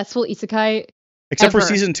most successful isekai except ever. For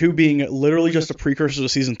season 2 being literally just a precursor to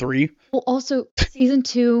season 3. Well, also season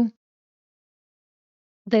 2,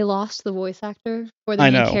 they lost the voice actor for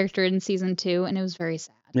the main character in season 2, and it was very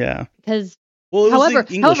sad. Yeah. Because it was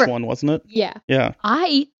the English one, wasn't it? Yeah. Yeah.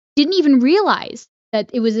 I didn't even realize that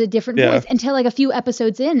it was a different voice until like a few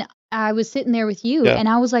episodes in. I was sitting there with you, and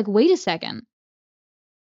I was like, wait a second.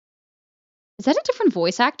 Is that a different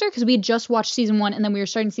voice actor? Because we had just watched season 1, and then we were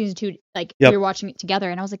starting season 2, like we were watching it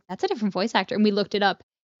together, and I was like, that's a different voice actor. And we looked it up,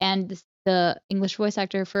 and the English voice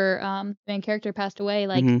actor for the main character passed away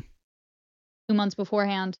like 2 months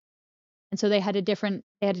beforehand. And so they had a different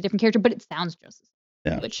character, but it sounds just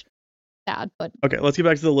as which sad, but okay, let's get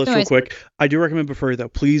back to the list real quick. I do recommend Bufuri though.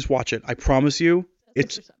 Please watch it. I promise you,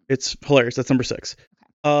 it's hilarious. That's number 6.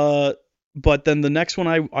 Okay. But then the next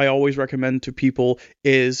one I always recommend to people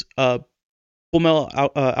is Fullmetal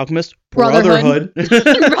Alchemist Brotherhood.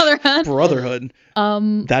 Brotherhood.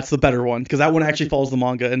 That's the better one because that one actually follows the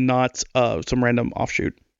manga and not some random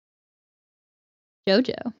offshoot.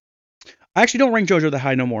 JoJo. I actually don't rank JoJo that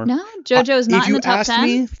high no more. No, JoJo's not in the top 10. If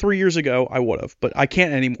you asked me 3 years ago, I would have, but I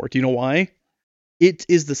can't anymore. Do you know why? It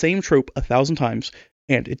is the same trope 1,000 times,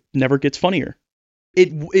 and it never gets funnier.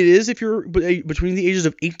 It is if you're between the ages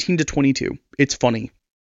of 18 to 22. It's funny.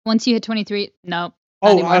 Once you hit 23, no.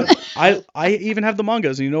 I even have the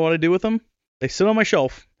mangas, and you know what I do with them? They sit on my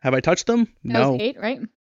shelf. Have I touched them? No. That was 8, right?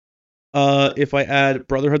 If I add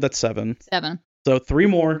Brotherhood, that's 7. 7. So 3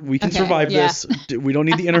 more. We can survive this. We don't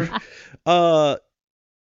need the inner.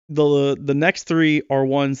 The next 3 are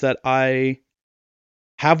ones that I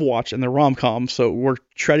have watched, and they're rom-coms. So we're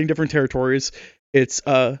treading different territories. It's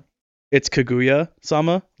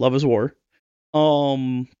Kaguya-sama, Love is War.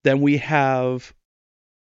 Then we have,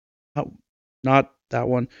 not that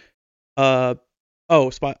one.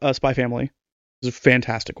 Spy Family. It's a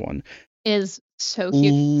fantastic one. Is so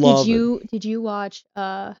cute. Did you watch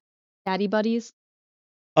Daddy Buddies?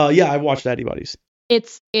 Yeah, I watched Daddy Buddies.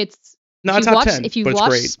 It's not top 10. If you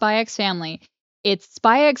watch Spy X Family, it's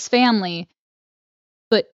Spy X Family,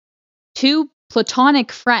 but 2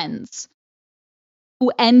 platonic friends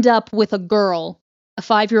who end up with a girl, a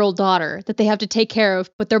 5-year-old daughter that they have to take care of,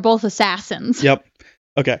 but they're both assassins. Yep.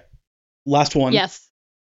 Okay. Last one. Yes.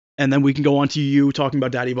 And then we can go on to you talking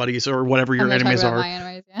about Daddy Buddies or whatever your animes are. My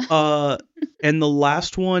animes, yeah. And the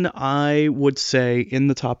last one I would say in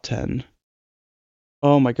the top 10.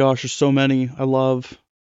 Oh my gosh, there's so many. I love.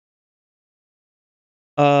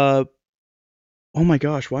 Oh my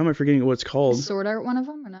gosh, why am I forgetting what it's called? Is Sword Art one of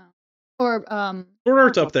them or no? Or Sword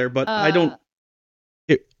Art's up there, but I don't.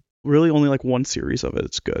 It really only like one series of it.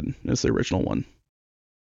 It's good. It's the original one.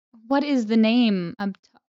 What is the name?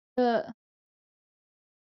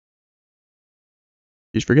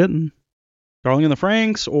 He's forgetting. Darling in the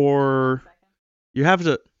Franxx, or you have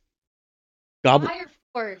to.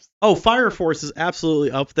 Force. Oh, Fire Force is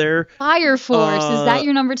absolutely up there. Fire Force. Is that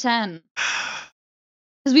your number 10?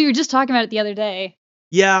 Because we were just talking about it the other day.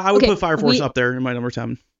 Yeah, I would put Fire Force up there in my number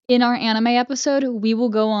 10. In our anime episode, we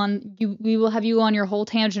will have you go on your whole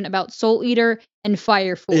tangent about Soul Eater and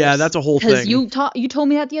Fire Force. Yeah, that's a whole thing. Because you told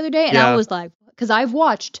me that the other day, and I was like, because I've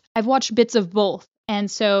watched bits of both,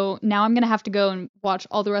 and so now I'm gonna have to go and watch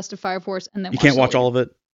all the rest of Fire Force, and then you can't watch all of it.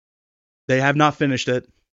 They have not finished it.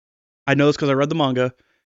 I know this because I read the manga,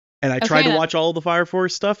 and I tried to watch all of the Fire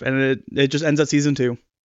Force stuff, and it just ends at season 2.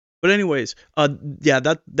 But anyways,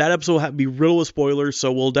 that episode will be riddled with spoilers,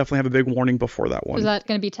 so we'll definitely have a big warning before that one. Is that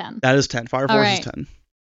going to be 10? That is 10. Fire Force is 10.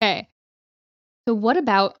 Okay. So what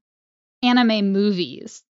about anime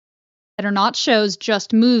movies that are not shows,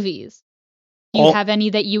 just movies? Do you have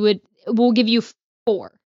any that you would? We'll give you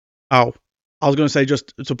 4. Oh, I was going to say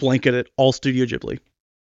just to blanket it, all Studio Ghibli.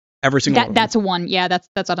 Every single one. That's a one. Yeah, that's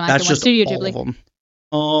automatic. That's just Studio Ghibli.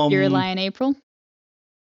 All of them. Your Lie in April.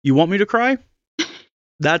 You Want Me to Cry?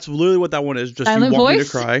 That's literally what that one is. Just Silent You Want Voice? Me to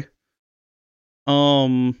Cry.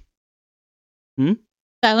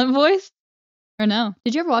 Silent Voice? Or no?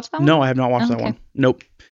 Did you ever watch that one? No, I have not watched that one. Nope.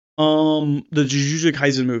 The Jujutsu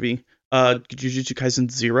Kaisen movie. Jujutsu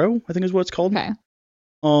Kaisen 0, I think is what it's called. Okay.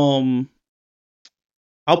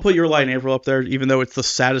 I'll put Your Lie in April up there, even though it's the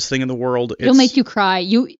saddest thing in the world. It'll make you cry.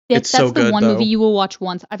 That's so the good, one though. movie you will watch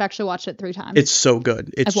once. I've actually watched it 3 times. It's so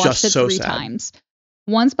good. It's I've watched just it so 3 sad. times.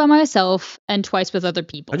 Once by myself and twice with other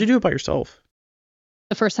people. How'd you do it by yourself?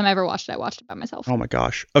 The first time I ever watched it, I watched it by myself. Oh my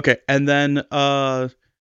gosh. Okay, and then I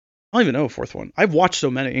don't even know a 4th one. I've watched so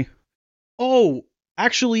many. Oh,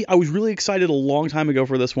 actually, I was really excited a long time ago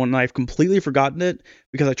for this one, and I've completely forgotten it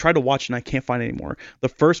because I tried to watch it and I can't find it anymore. The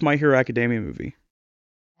first My Hero Academia movie.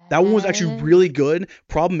 That one was actually really good.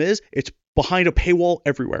 Problem is, it's behind a paywall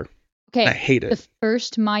everywhere. Okay. I hate it. The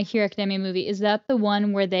first My Hero Academia movie, is that the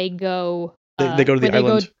one where they go... They go to the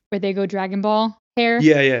island. Where they go Dragon Ball hair?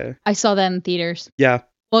 Yeah. I saw that in theaters. Yeah.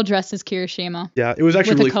 Well dressed as Kirishima. Yeah, it was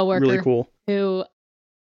actually with really cool. Who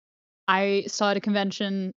I saw at a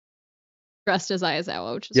convention dressed as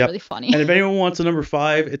Aizawa, which is really funny. And if anyone wants a number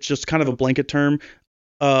 5, it's just kind of a blanket term.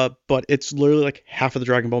 But it's literally like half of the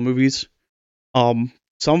Dragon Ball movies. Some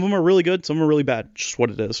of them are really good, some are really bad. Just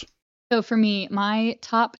what it is. So for me, my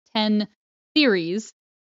top 10 series.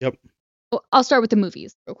 Yep. Well, I'll start with the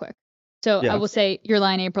movies real quick. So I will say Your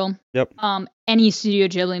Lie in April. Yep. Any Studio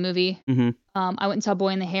Ghibli movie. Mm-hmm. I went and saw Boy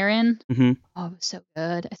and the Heron. Mm-hmm. Oh, it was so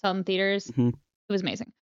good. I saw it in theaters. Mm-hmm. It was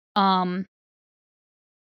amazing.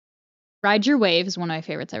 Ride Your Wave is one of my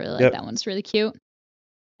favorites. I really like that one. It's really cute.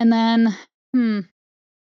 And then, I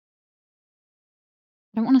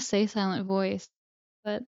don't want to say Silent Voice,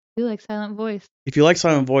 but I do like Silent Voice. If you like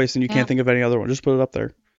Silent Voice and you can't think of any other one, just put it up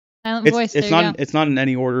there. Silent Voice. It's not in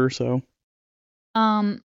any order, so.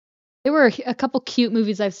 There were a couple cute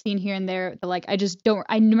movies I've seen here and there that like I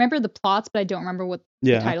remember the plots, but I don't remember what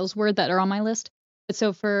the titles were that are on my list. But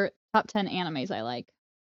so for top 10 animes I like,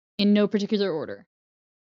 in no particular order.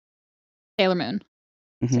 Sailor Moon.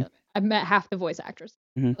 Mm-hmm. Sailor Moon. I've met half the voice actors.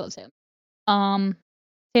 Mm-hmm. I love Sailor Moon.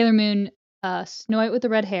 Sailor Moon, Snow White with the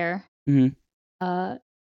red hair. Mm-hmm.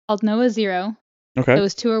 Aldnoah Zero. Okay.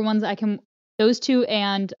 Those 2 are ones I can. Those 2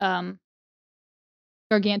 and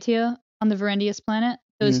Gargantia on the Varandius planet.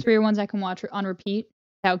 Those 3 are ones I can watch on repeat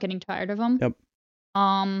without getting tired of them. Yep.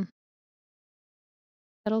 That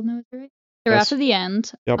Aldnoah Zero. They're after the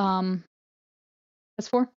end. Yep. That's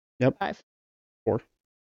 4. Yep. 5. 4.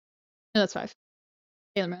 No, that's 5.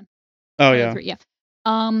 Sailor Moon. Oh yeah. 3, yeah.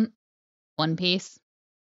 One Piece.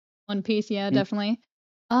 One Piece, yeah, definitely.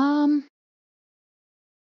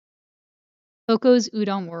 Coco's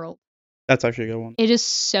Udon World. That's actually a good one. It is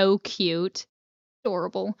so cute.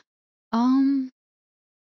 Adorable.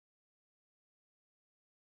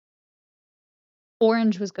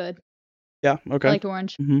 Orange was good. Yeah, okay. I liked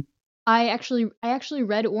Orange. Mm-hmm. I actually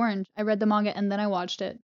read Orange. I read the manga and then I watched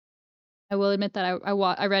it. I will admit that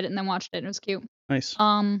I read it and then watched it and it was cute. Nice.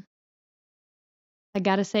 I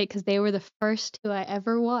gotta say, because they were the first 2 I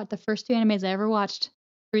ever watched. The first 2 animes I ever watched.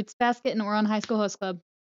 Fruits Basket and Ouran High School Host Club.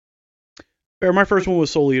 Fair. My first one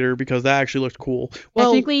was Soul Eater because that actually looked cool.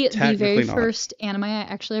 Well, technically the very not. first anime I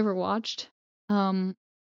actually ever watched, the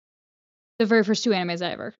very first 2 animes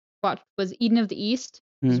I ever watched was Eden of the East.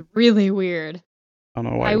 It was really weird. I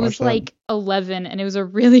don't know why I was like 11 and it was a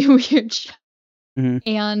really weird show. Mm-hmm.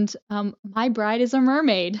 And My Bride is a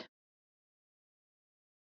Mermaid.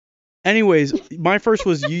 Anyways, my first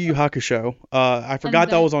was Yu Yu Hakusho. I forgot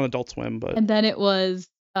that was on Adult Swim, but and then it was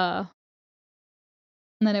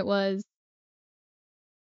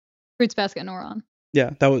Fruits Basket and Ouran.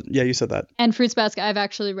 Yeah, that was you said that. And Fruits Basket I've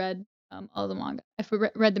actually read all the manga. I've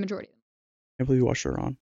read the majority of them. I can't believe you watched it,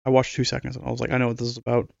 Ron. I watched 2 seconds and I was like, I know what this is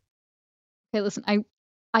about. Okay, listen,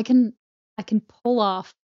 I can pull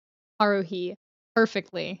off Haruhi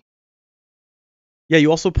perfectly. Yeah, you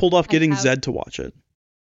also pulled off I getting have- Zed to watch it.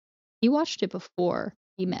 He watched it before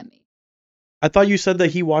he met me. I thought you said that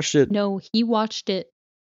he watched it. No, he watched it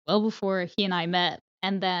well before he and I met,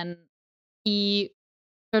 and then he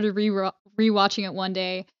started rewatching it one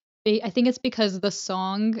day. I think it's because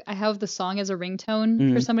I have the song as a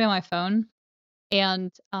ringtone for somebody on my phone,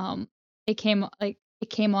 and it came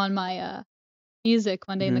on my music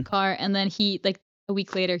one day in the car, and then he like a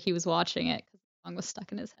week later he was watching it because the song was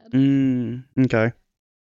stuck in his head. Okay.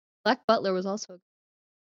 Black Butler was also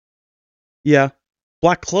Yeah.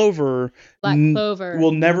 Black Clover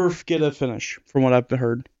will never get a finish, from what I've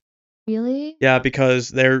heard. Really? Yeah, because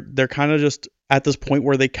they're kind of just at this point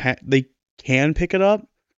where they can pick it up,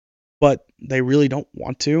 but they really don't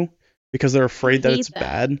want to because they're afraid that it's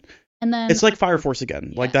bad. And then it's like Fire Force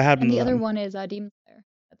again, like that happened. And the other one is Demon Slayer.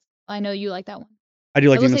 I know you like that one. I do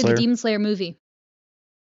like Demon Slayer. The Demon Slayer movie.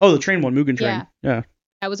 Oh, the train one, Mugen Train. Yeah.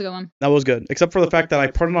 That was a good one. That was good, except for the fact that I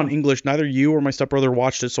put it on English. Neither you or my stepbrother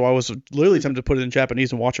watched it, so I was literally tempted to put it in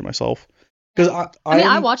Japanese and watch it myself. Because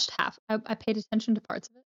I watched half. I paid attention to parts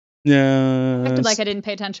of it. Yeah. I acted like I didn't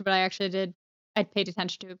pay attention, but I actually did. I paid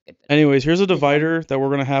attention to a good bit. Anyways, here's a divider that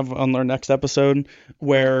we're gonna have on our next episode,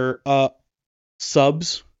 where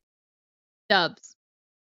subs. Dubs.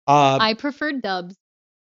 I prefer dubs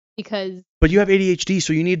because. But you have ADHD,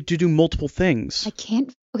 so you need to do multiple things. I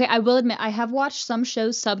can't. Okay, I will admit I have watched some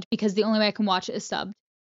shows subbed because the only way I can watch it is subbed.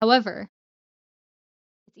 However,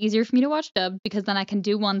 it's easier for me to watch dubbed because then I can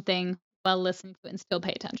do one thing while listening to it and still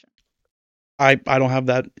pay attention. I don't have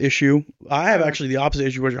that issue. I have actually the opposite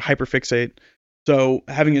issue where you're hyperfixate. So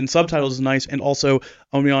having it in subtitles is nice, and also, I'm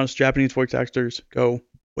gonna be honest, Japanese voice actors go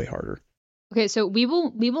way harder. Okay, so we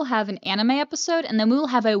will have an anime episode, and then we will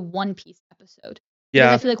have a One Piece episode. Yeah.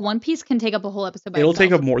 Because I feel like One Piece can take up a whole episode by itself. itself.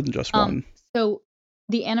 Take up more than just one. So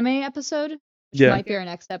the anime episode might be our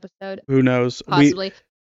next episode. Who knows? Possibly.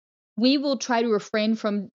 We will try to refrain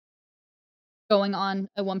from going on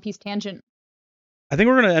a One Piece tangent. I think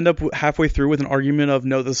we're going to end up halfway through with an argument of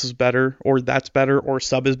no, this is better, or that's better, or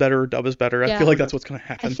sub is better, or dub is better. I feel like that's what's going to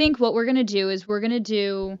happen. I think what we're going to do is we're going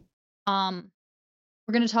to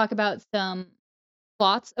talk about some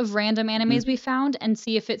plots of random animes we found and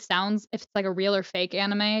see if it's like a real or fake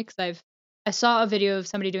anime, because I saw a video of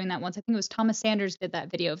somebody doing that once. I think it was Thomas Sanders did that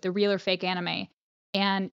video of the real or fake anime,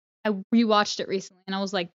 and I rewatched it recently and I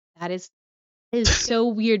was like, that is so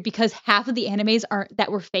weird, because half of the animes that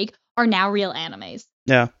were fake are now real animes.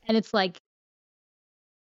 Yeah. And it's like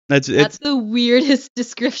that's the weirdest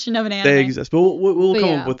description of an anime. They exist, but we'll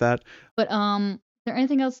come up with that. But is there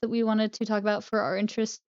anything else that we wanted to talk about for our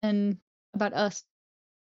interest and about us?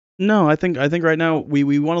 No, I think right now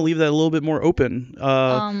we want to leave that a little bit more open.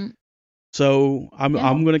 So I'm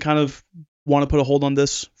going to kind of want to put a hold on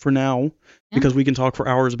this for now because we can talk for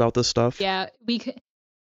hours about this stuff. Yeah, we could.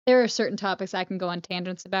 There are certain topics I can go on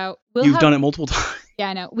tangents about. You've done it multiple times. Yeah,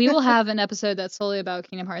 I know. We will have an episode that's solely about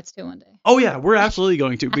Kingdom Hearts 2 one day. Oh yeah, we're absolutely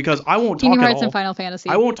going to, because I won't talk at all. Kingdom Hearts and Final Fantasy.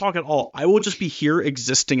 I won't talk at all. I will just be here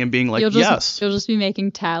existing and being like, yes. You'll just be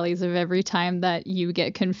making tallies of every time that you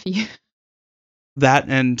get confused. That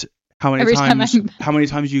and how many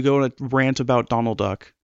times you go on a rant about Donald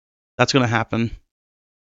Duck. That's going to happen.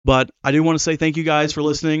 But I do want to say thank you guys for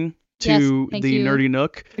listening to the Nerdy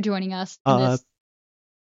Nook. For joining us in this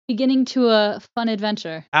beginning to a fun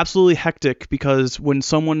adventure. Absolutely hectic, because when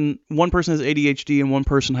one person has ADHD and one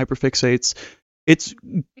person hyperfixates, it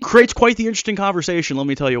creates quite the interesting conversation, let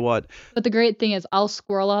me tell you what. But the great thing is I'll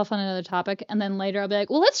squirrel off on another topic, and then later I'll be like,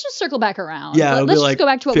 well, let's just circle back around. Yeah, let's just like go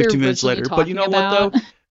back to what 15 we were minutes later. But you know about. what, though?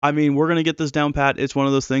 I mean, we're going to get this down pat. It's one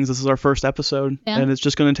of those things. This is our first episode, and it's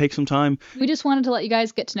just going to take some time. We just wanted to let you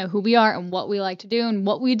guys get to know who we are and what we like to do and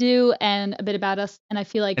what we do and a bit about us. And I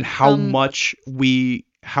feel like... And how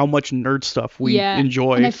much nerd stuff we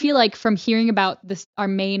enjoy. And I feel like from hearing about this, our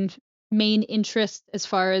main interest as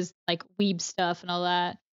far as like weeb stuff and all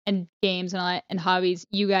that, and games and all that, and hobbies,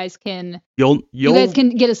 you guys can you guys can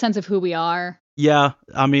get a sense of who we are. Yeah,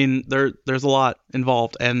 I mean, there's a lot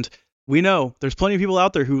involved, and we know there's plenty of people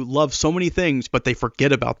out there who love so many things, but they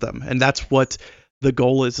forget about them, and that's what the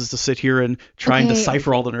goal is to sit here and try and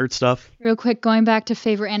decipher all the nerd stuff. Real quick, going back to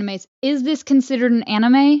favorite animes, is this considered an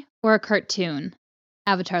anime or a cartoon?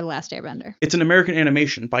 Avatar: The Last Airbender. It's an American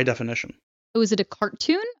animation by definition. So is it a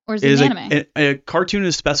cartoon or is it an anime? A cartoon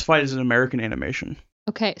is specified as an American animation.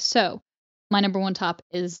 Okay, so my number one top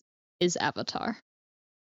is Avatar.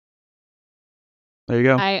 There you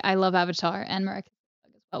go. I love Avatar and Miraculous.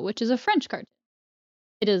 which is a French cartoon.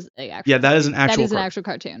 It is a actual. Yeah, that is an actual. That is an actual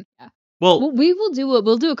cartoon. Yeah. Well, we'll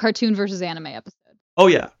do a cartoon versus anime episode. Oh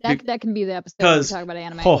yeah, that can be the episode where we talk about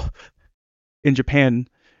anime. In Japan,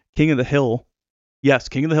 King of the Hill,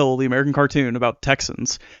 the American cartoon about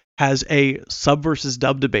Texans, has a sub versus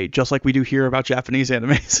dub debate, just like we do here about Japanese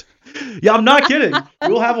animes. Yeah, I'm not kidding.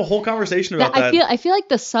 We'll have a whole conversation about that. I feel like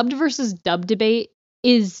the subbed versus dub debate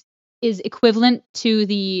is equivalent to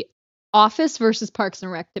the Office versus Parks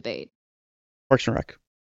and Rec debate. Parks and Rec.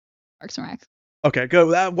 Okay,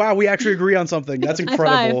 good. Wow, we actually agree on something. That's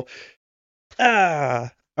incredible. All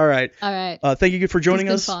right. Thank you for joining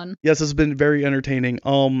us. Fun. Yes, this has been very entertaining.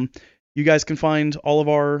 You guys can find all of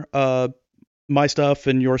our my stuff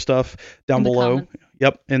and your stuff down below. Comments.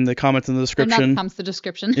 Yep, in the comments in the description. The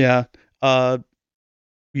description. Yeah.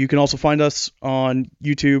 You can also find us on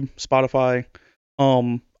YouTube, Spotify.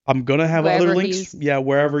 I'm gonna have other links. Yeah,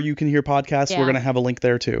 wherever you can hear podcasts, we're gonna have a link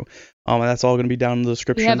there too. And that's all gonna be down in the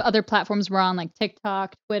description. We have other platforms we're on, like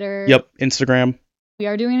TikTok, Twitter. Yep, Instagram. We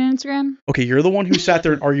are doing an Instagram. Okay, you're the one who sat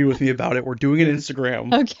there and argued with me about it. We're doing an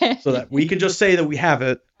Instagram. Okay. So that we can just say that we have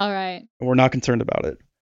it. All right. And we're not concerned about it.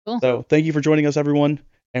 Cool. So thank you for joining us, everyone,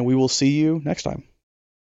 and we will see you next time.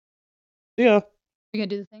 See ya. You gonna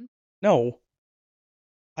do the thing? No.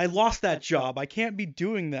 I lost that job. I can't be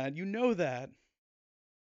doing that. You know that.